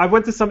crazy. I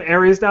went to some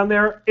areas down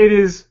there. It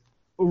is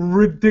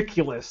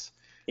ridiculous.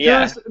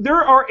 Yeah.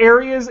 There are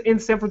areas in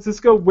San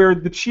Francisco where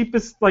the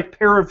cheapest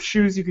pair of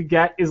shoes you could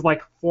get is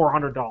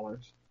 $400.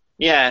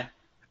 Yeah.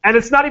 And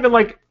it's not even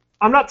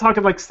I'm not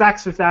talking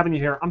Saks Fifth Avenue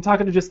here. I'm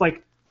talking to just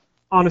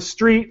on a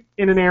street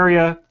in an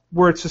area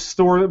where it's just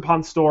store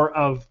upon store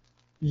of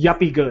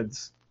yuppie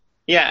goods.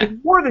 Yeah.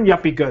 It's more than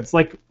yuppie goods,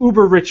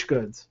 uber rich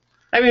goods.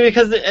 I mean,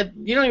 because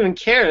you don't even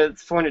care.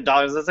 It's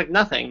 $400. It's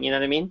nothing. You know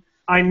what I mean?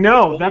 I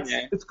know.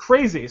 It's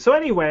crazy. So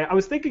anyway, I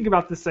was thinking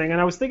about this thing, and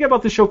I was thinking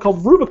about the show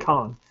called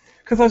Rubicon.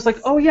 Because I was like,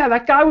 oh yeah,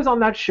 that guy was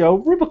on that show,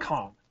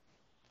 Rubicon,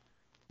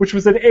 which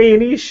was an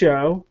A&E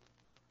show.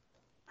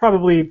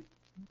 Probably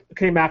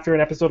came after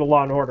an episode of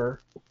Law and Order.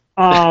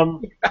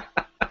 And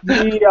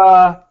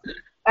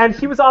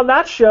he was on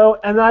that show,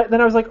 and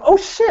then I was like, oh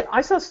shit,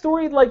 I saw a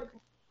story a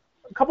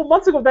couple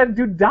months ago that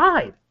dude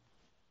died.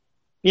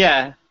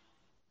 Yeah.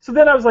 So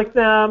then I was like,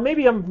 nah,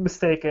 maybe I'm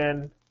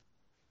mistaken.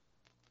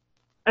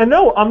 And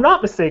no, I'm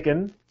not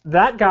mistaken.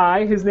 That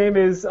guy, his name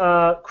is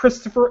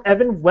Christopher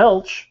Evan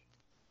Welch.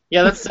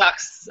 Yeah, that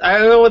sucks. I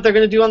don't know what they're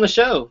going to do on the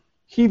show.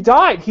 He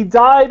died. He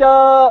had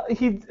a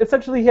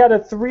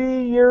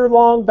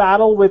 3-year-long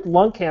battle with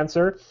lung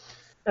cancer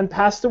and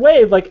passed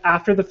away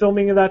after the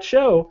filming of that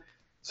show.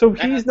 So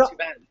he's not. Too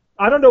bad.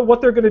 I don't know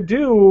what they're going to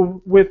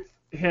do with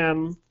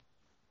him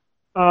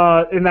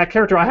in that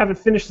character. I haven't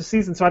finished the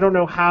season, so I don't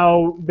know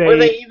how they. Were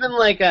they even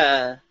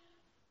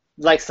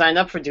sign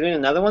up for doing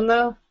another one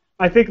though?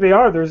 I think they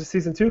are. There's a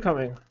season 2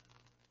 coming.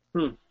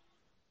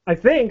 I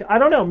think. I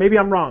don't know. Maybe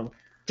I'm wrong.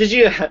 Did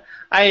you?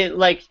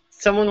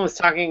 Someone was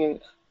talking.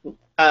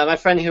 My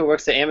friend who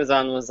works at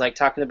Amazon was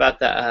talking about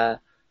the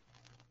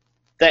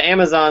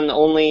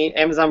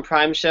Amazon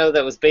Prime show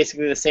that was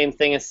basically the same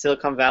thing as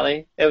Silicon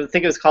Valley. I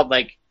think it was called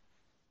it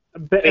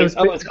was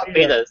called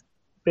Betas.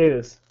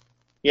 Betas.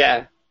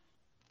 Yeah,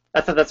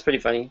 I thought that's pretty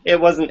funny.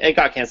 It wasn't. It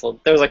got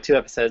canceled. There was 2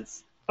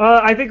 episodes.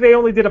 I think they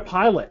only did a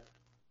pilot.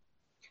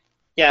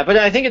 Yeah, but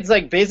I think it's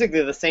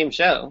basically the same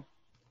show.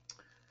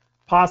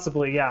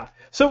 Possibly, yeah.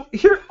 So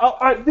here,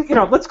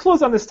 let's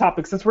close on this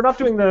topic since we're not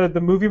doing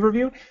the movie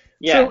review.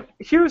 Yeah. So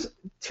here's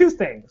 2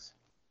 things.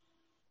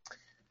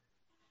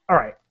 All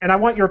right, and I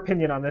want your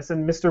opinion on this.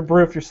 And Mr.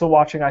 Brew, if you're still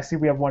watching, I see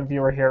we have one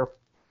viewer here.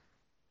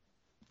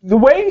 The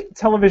way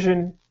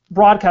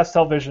broadcast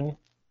television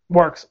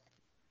works.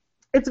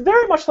 It's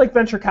very much like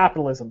venture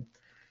capitalism.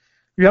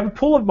 You have a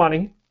pool of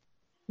money,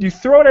 you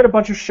throw it at a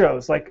bunch of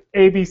shows, like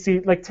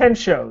ABC, like 10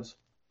 shows.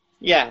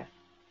 Yeah.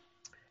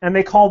 And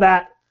they call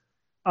that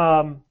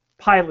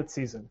pilot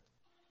season,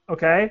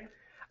 okay?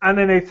 And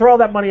then they throw all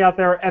that money out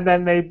there, and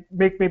then they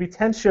make maybe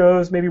 10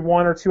 shows, maybe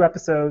 1 or 2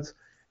 episodes,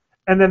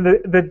 and then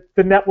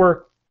the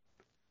network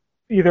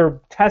either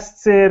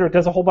tests it or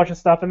does a whole bunch of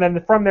stuff, and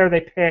then from there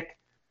they pick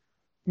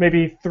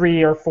maybe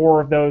 3 or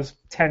 4 of those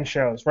 10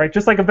 shows, right?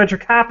 Just like a venture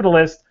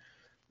capitalist,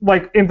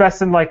 like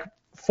invests in like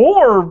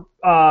 4,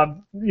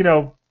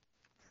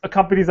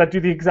 companies that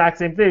do the exact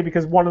same thing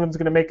because one of them is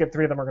going to make it,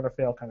 3 of them are going to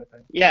fail, kind of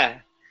thing. Yeah.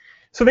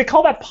 So they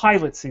call that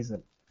pilot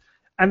season,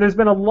 and there's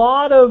been a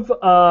lot of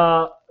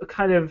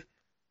kind of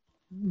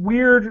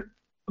weird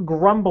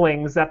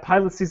grumblings that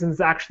pilot season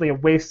is actually a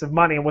waste of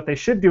money, and what they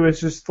should do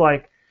is just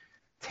like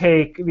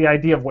take the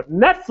idea of what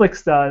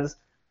Netflix does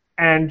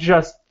and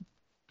just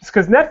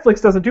because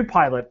Netflix doesn't do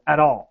pilot at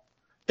all.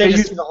 They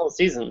just do the whole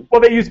season. Well,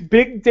 they use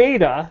big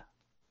data.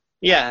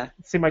 Yeah.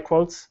 See my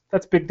quotes?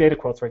 That's big data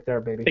quotes right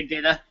there, baby. Big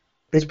data.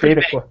 Big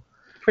data quotes.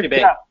 Pretty big.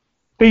 Yeah.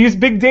 They use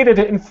big data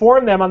to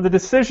inform them on the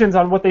decisions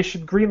on what they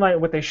should greenlight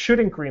and what they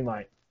shouldn't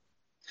greenlight.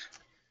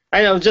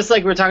 I know, just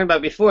like we were talking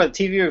about before,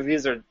 TV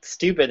reviews are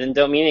stupid and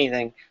don't mean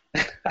anything.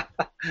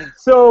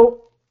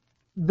 So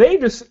they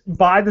just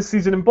buy the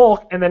season in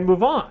bulk and then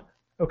move on,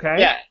 okay?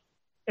 Yeah.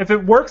 If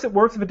it works, it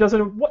works. If it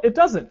doesn't, it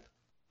doesn't.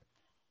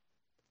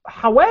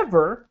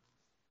 However,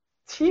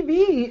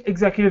 TV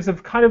executives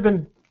have kind of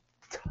been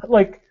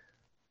like,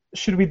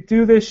 should we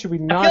do this? Should we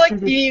not? I feel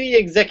like TV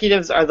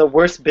executives are the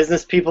worst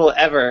business people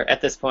ever at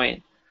this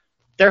point.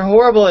 They're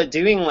horrible at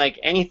doing like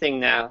anything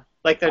now.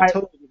 Like they're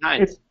totally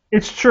behind.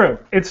 It's true.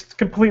 It's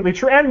completely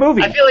true. And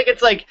movies. I feel like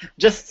it's like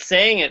just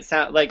saying it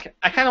sound like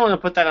I kind of want to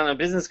put that on a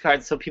business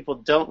card so people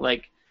don't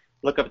like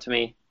look up to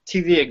me.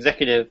 TV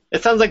executive.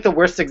 It sounds like the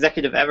worst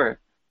executive ever.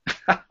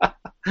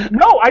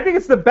 No, I think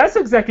it's the best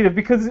executive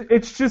because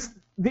it's just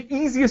the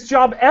easiest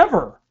job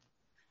ever.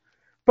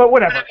 But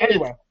whatever.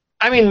 Anyway.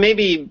 I mean,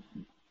 maybe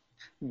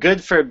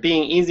good for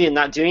being easy and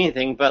not doing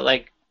anything, but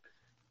like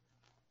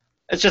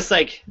it's just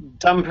like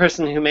dumb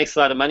person who makes a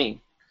lot of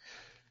money.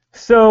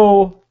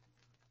 So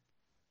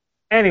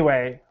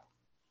anyway,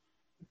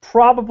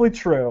 probably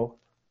true,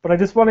 but I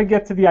just want to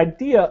get to the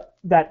idea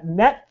that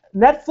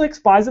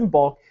Netflix buys in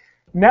bulk,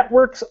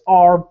 networks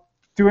are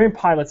doing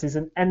pilot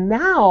season, and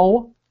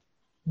now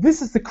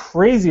this is the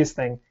craziest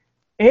thing.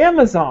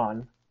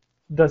 Amazon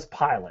does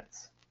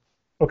pilots,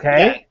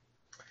 okay? Yeah.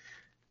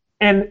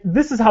 And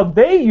this is how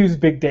they use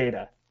big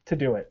data to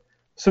do it.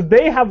 So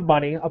they have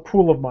money, a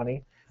pool of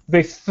money.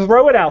 They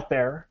throw it out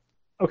there,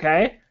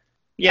 okay?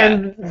 Yeah.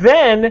 And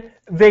then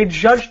they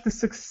judge the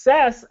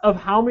success of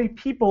how many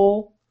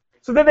people.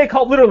 So then they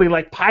call it literally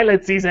like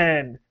pilot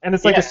season, and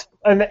it's like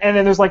and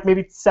then there's like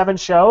maybe 7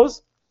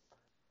 shows,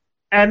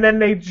 and then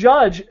they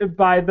judge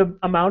by the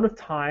amount of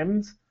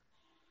times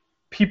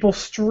people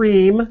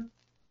stream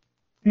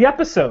the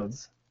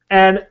episodes,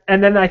 and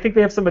then I think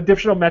they have some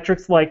additional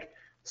metrics like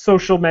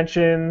social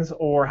mentions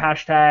or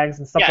hashtags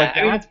and stuff like that.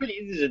 Yeah, I mean it's pretty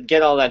easy to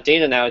get all that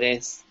data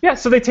nowadays. Yeah,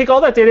 so they take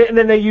all that data and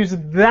then they use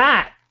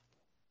that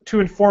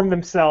to inform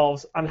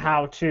themselves on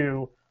how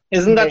to.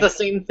 Isn't that the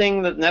same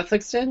thing that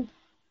Netflix did?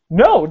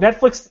 No,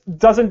 Netflix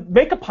doesn't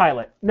make a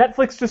pilot.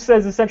 Netflix just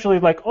says essentially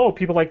like, oh,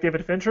 people like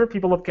David Fincher,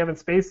 people love Kevin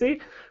Spacey,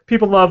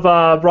 people love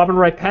Robin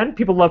Wright Penn,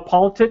 people love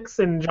politics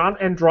and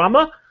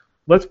drama.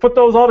 Let's put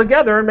those all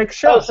together and make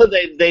shows. Oh,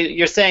 so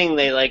you're saying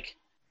they like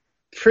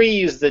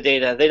pre-use the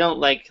data. They don't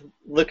like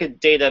look at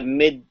data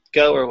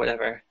mid-go or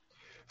whatever.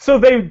 So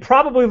they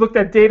probably looked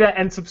at data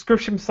and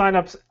subscription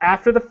signups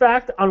after the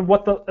fact on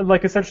what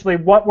essentially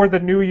what were the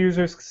new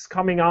users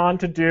coming on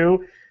to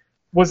do.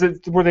 Was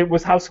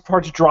House of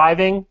Cards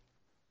driving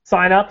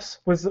signups?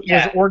 Was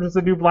Orange is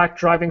the New Black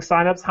driving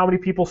signups? How many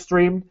people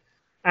streamed?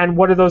 And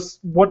what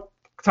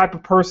type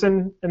of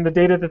person in the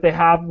data that they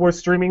have was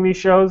streaming these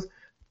shows?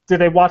 Did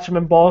they watch them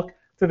in bulk?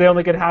 Did they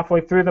only get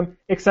halfway through them?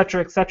 Et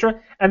cetera, et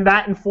cetera. And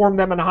that informed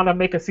them on how to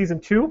make a season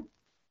 2?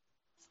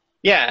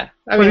 Yeah.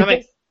 I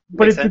mean,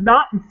 but it did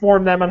not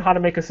inform them on how to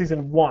make a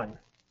season 1.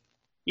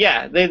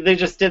 Yeah, they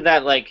just did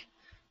that like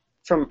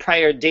from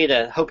prior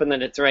data, hoping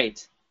that it's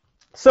right.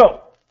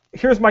 So,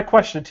 here's my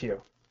question to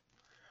you.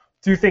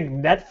 Do you think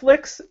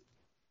Netflix,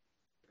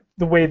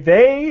 the way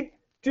they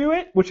do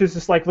it, which is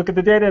just like look at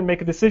the data and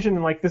make a decision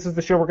and like this is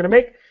the show we're going to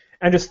make,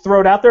 and just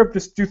throw it out there,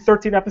 just do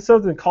 13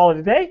 episodes and call it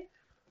a day,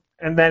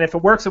 and then if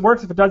it works, it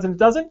works. If it doesn't, it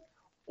doesn't?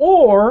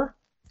 Or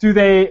do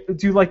they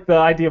do like the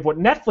idea of what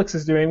Netflix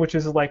is doing, which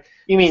is like...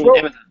 You mean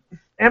Amazon?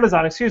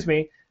 Amazon, excuse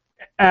me,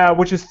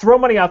 which is throw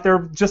money out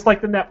there just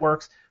like the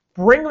networks,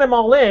 bring them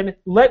all in,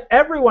 let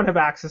everyone have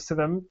access to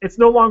them. It's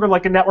no longer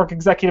like a network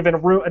executive in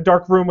a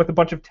dark room with a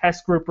bunch of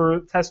test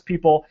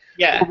people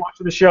who are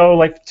watching the show,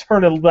 like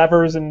turning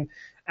levers and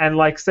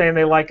like saying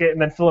they like it and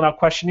then filling out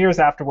questionnaires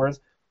afterwards.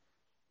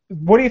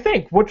 What do you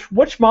think?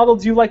 Which model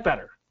do you like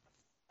better?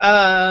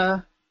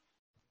 I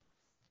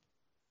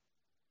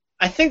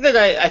think that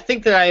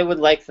I would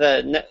like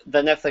the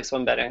Netflix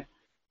one better.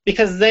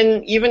 Because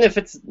then even if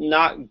it's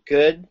not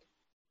good,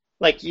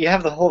 like you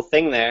have the whole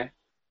thing there.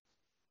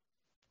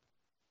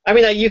 I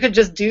mean, you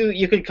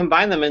could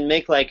combine them and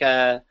make like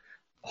a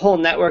whole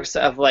networks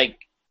of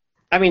like,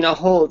 I mean, a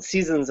whole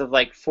seasons of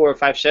like 4 or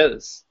 5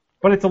 shows.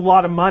 But it's a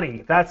lot of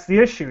money. That's the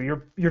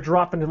issue. You're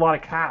dropping a lot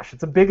of cash.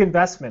 It's a big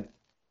investment.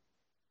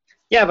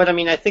 Yeah, but I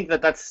mean, I think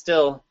that that's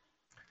still,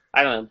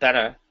 I don't know,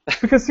 better.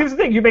 Because here's the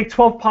thing: you make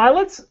 12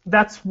 pilots,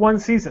 that's one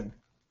season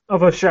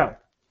of a show.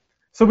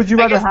 So would you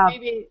I rather guess have?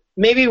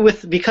 maybe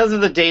because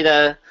of the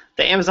data,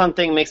 the Amazon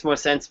thing makes more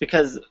sense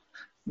because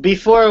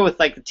before with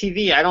like the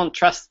TV, I don't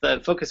trust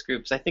the focus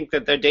groups. I think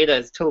that their data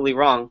is totally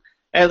wrong.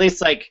 At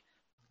least like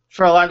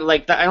for a lot of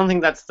like I don't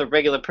think that's the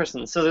regular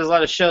person. So there's a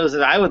lot of shows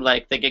that I would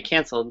like that get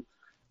canceled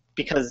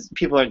because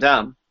people are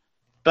dumb.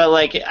 But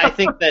like I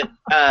think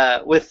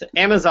that with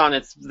Amazon,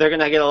 they're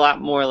gonna get a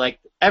lot more like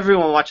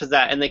everyone watches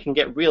that and they can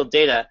get real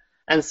data,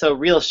 and so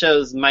real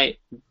shows might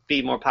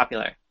be more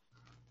popular.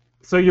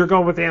 So you're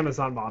going with the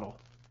Amazon model.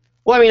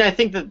 Well, I mean, I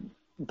think that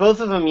both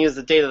of them use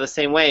the data the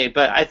same way,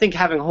 but I think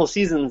having whole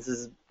seasons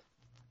is,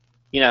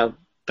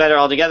 better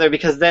altogether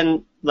because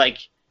then like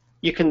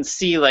you can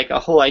see like a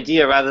whole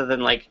idea rather than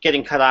like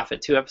getting cut off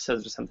at 2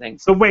 episodes or something.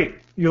 So wait,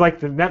 you like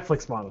the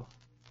Netflix model?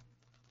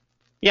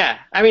 Yeah,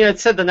 I mean, I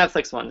said the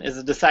Netflix one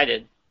is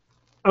decided.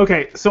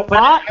 Okay, so But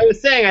I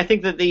was saying I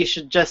think that they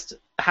should just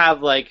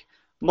have like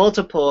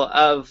multiple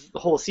of the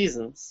whole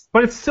seasons.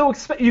 But it's so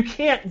expensive. You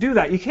can't do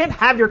that. You can't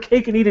have your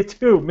cake and eat it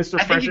too, Mr. I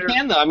think Fresher. you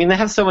can though. I mean, they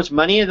have so much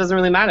money, it doesn't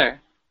really matter.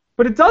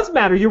 But it does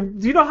matter.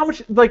 Do you know how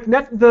much like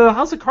the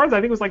House of Cards?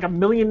 I think was like $1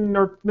 million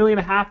or $1.5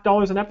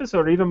 million an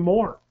episode, or even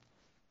more.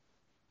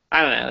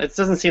 I don't know. It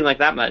doesn't seem like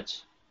that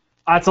much.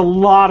 That's a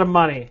lot of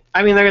money.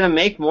 I mean, they're gonna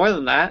make more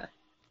than that.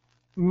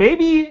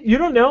 Maybe you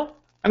don't know.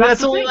 I mean,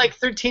 that's only like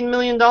 $13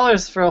 million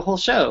for a whole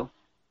show.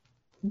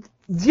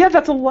 Yeah,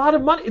 that's a lot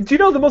of money. Do you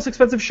know the most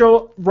expensive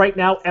show right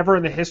now ever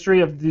in the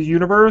history of the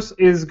universe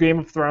is Game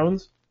of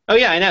Thrones? Oh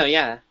yeah, I know.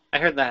 Yeah, I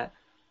heard that.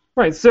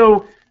 Right.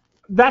 So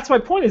that's my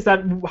point. Is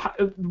that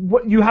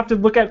what you have to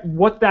look at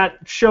what that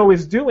show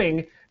is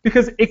doing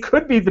because it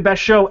could be the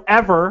best show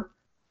ever,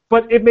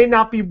 but it may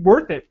not be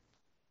worth it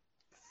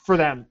for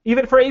them,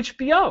 even for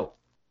HBO.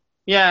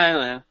 Yeah, I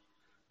don't know.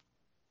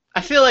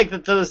 I feel like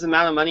that those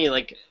amount of money,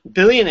 like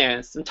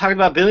billionaires. I'm talking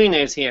about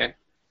billionaires here.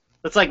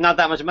 That's like not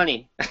that much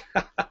money.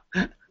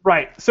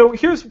 Right. So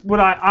here's what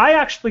I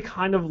actually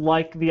kind of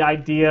like the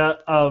idea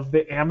of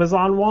the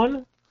Amazon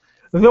one.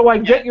 Though I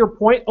get your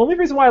point. Only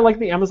reason why I like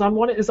the Amazon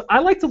one is I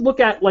like to look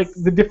at like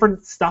the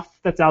different stuff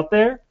that's out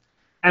there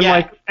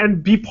and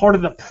and be part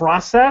of the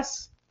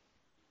process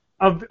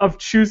of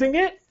choosing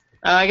it.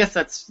 I guess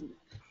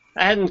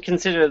I hadn't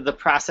considered the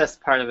process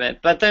part of it.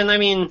 But then I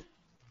mean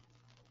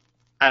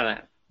I don't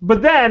know.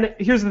 But then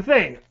here's the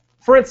thing.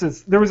 For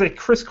instance, there was a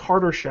Chris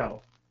Carter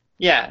show.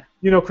 Yeah.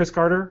 You know Chris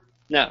Carter?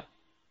 No.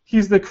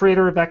 He's the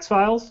creator of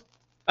X-Files.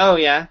 Oh,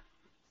 yeah?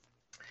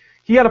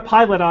 He had a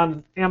pilot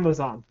on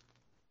Amazon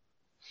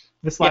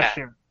this last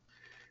year.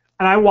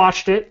 And I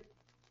watched it.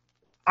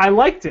 I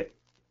liked it.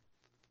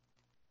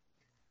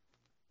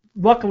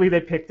 Luckily,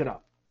 they picked it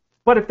up.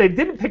 But if they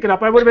didn't pick it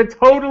up, I would have been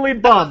totally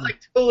bummed. That was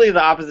like totally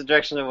the opposite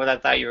direction of what I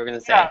thought you were going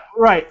to say. Yeah,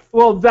 right.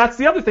 Well, that's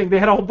the other thing. They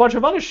had a whole bunch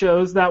of other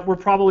shows that were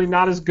probably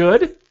not as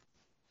good.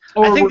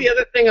 I think the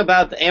other thing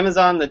about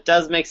Amazon that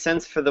does make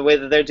sense for the way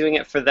that they're doing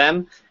it for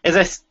them is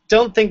I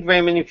don't think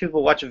very many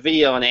people watch a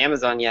video on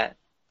Amazon yet.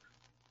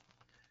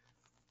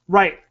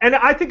 Right, and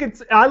I think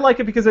I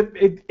like it because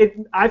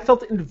I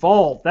felt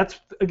involved. That's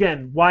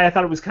again why I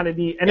thought it was kind of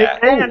neat.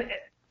 And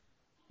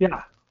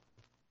yeah.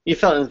 You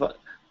felt involved.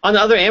 On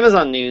the other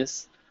Amazon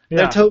news, Yeah.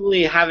 they're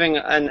totally having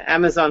an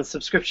Amazon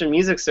subscription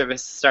music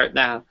service start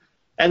now,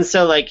 and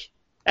so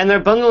and they're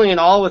bundling it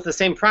all with the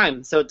same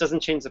Prime, so it doesn't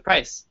change the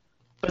price.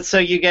 But so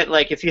you get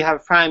if you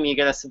have Prime, you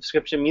get a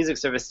subscription music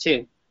service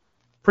too.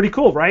 Pretty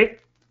cool, right?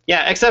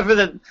 Yeah, except for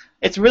that,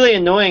 it's really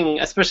annoying,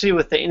 especially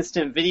with the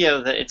instant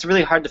video, that it's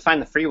really hard to find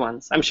the free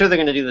ones. I'm sure they're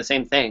going to do the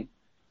same thing.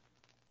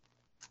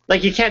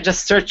 Like, you can't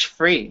just search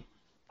free.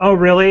 Oh,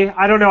 really?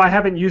 I don't know. I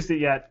haven't used it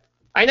yet.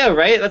 I know,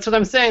 right? That's what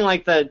I'm saying.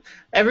 Like, a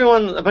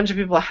bunch of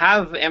people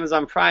have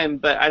Amazon Prime,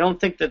 but I don't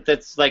think that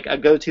that's, like, a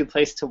go-to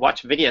place to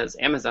watch videos,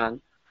 Amazon.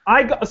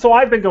 So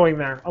I've been going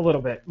there a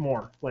little bit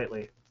more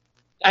lately.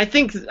 I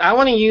think I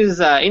want to use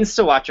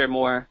InstaWatcher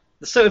more.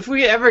 So if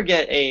we ever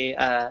get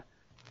a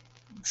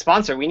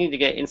sponsor, we need to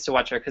get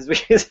InstaWatcher because we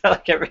use it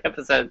like every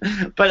episode.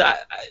 But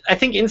I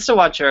think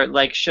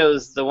InstaWatcher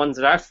shows the ones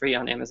that are free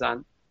on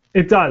Amazon.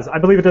 It does. I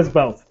believe it does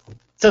both.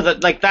 So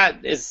that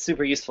is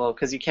super useful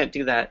because you can't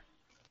do that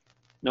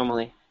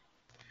normally.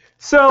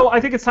 So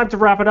I think it's time to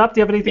wrap it up. Do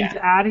you have anything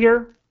to add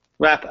here?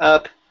 Wrap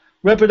up.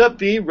 Wrap it up,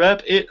 B.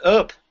 Wrap it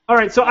up. All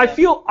right. So I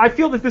feel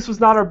that this was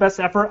not our best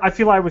effort. I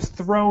feel I was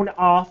thrown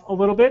off a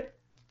little bit.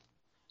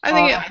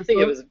 I think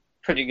it was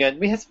pretty good.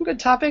 We had some good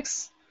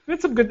topics. We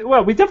had some good.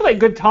 Well, we definitely had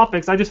good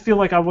topics. I just feel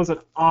like I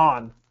wasn't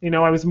on.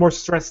 I was more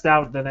stressed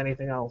out than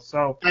anything else.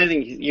 So I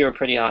think you were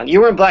pretty on.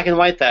 You were in black and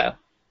white though.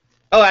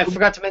 Oh, I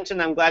forgot to mention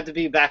I'm glad to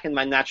be back in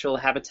my natural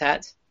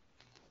habitat.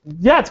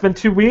 Yeah, it's been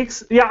 2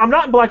 weeks. Yeah, I'm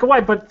not in black and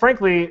white, but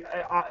frankly,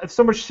 if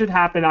so much shit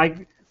happened,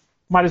 I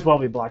might as well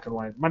be black and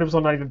white. Might as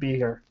well not even be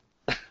here.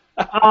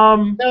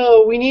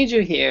 No, we need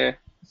you here.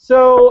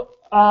 So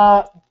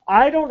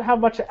I don't have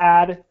much to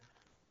add.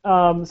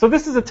 So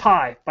this is a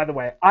tie, by the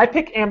way. I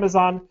pick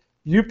Amazon.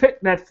 You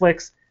pick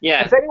Netflix.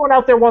 Yeah. If anyone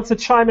out there wants to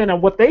chime in on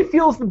what they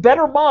feel is the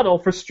better model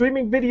for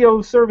streaming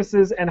video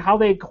services and how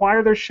they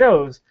acquire their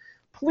shows,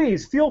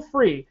 please feel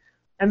free.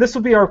 And this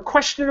will be our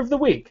question of the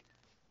week.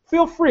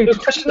 Feel free The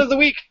question of the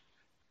week.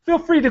 Feel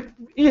free to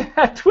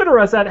Twitter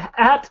us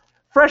at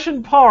Fresh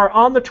and Par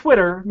on the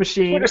Twitter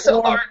machine, Twitter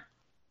so hard.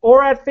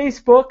 or at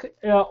Facebook,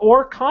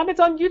 or comment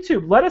on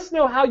YouTube. Let us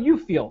know how you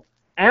feel.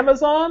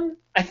 Amazon.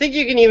 I think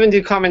you can even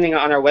do commenting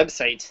on our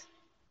website.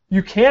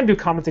 You can do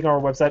commenting on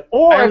our website,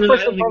 or I at don't Fresh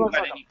think and we've Parlance.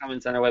 got any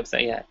comments on our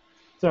website yet.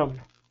 So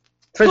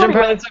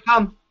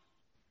FreshandParlance.com.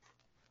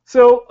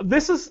 So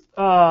this is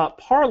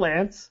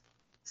Parlance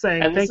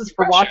saying And this thank is you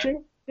for Fresher.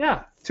 watching.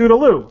 Yeah,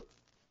 toodaloo.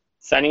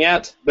 Signing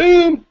out.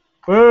 Boom.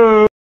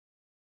 Boo.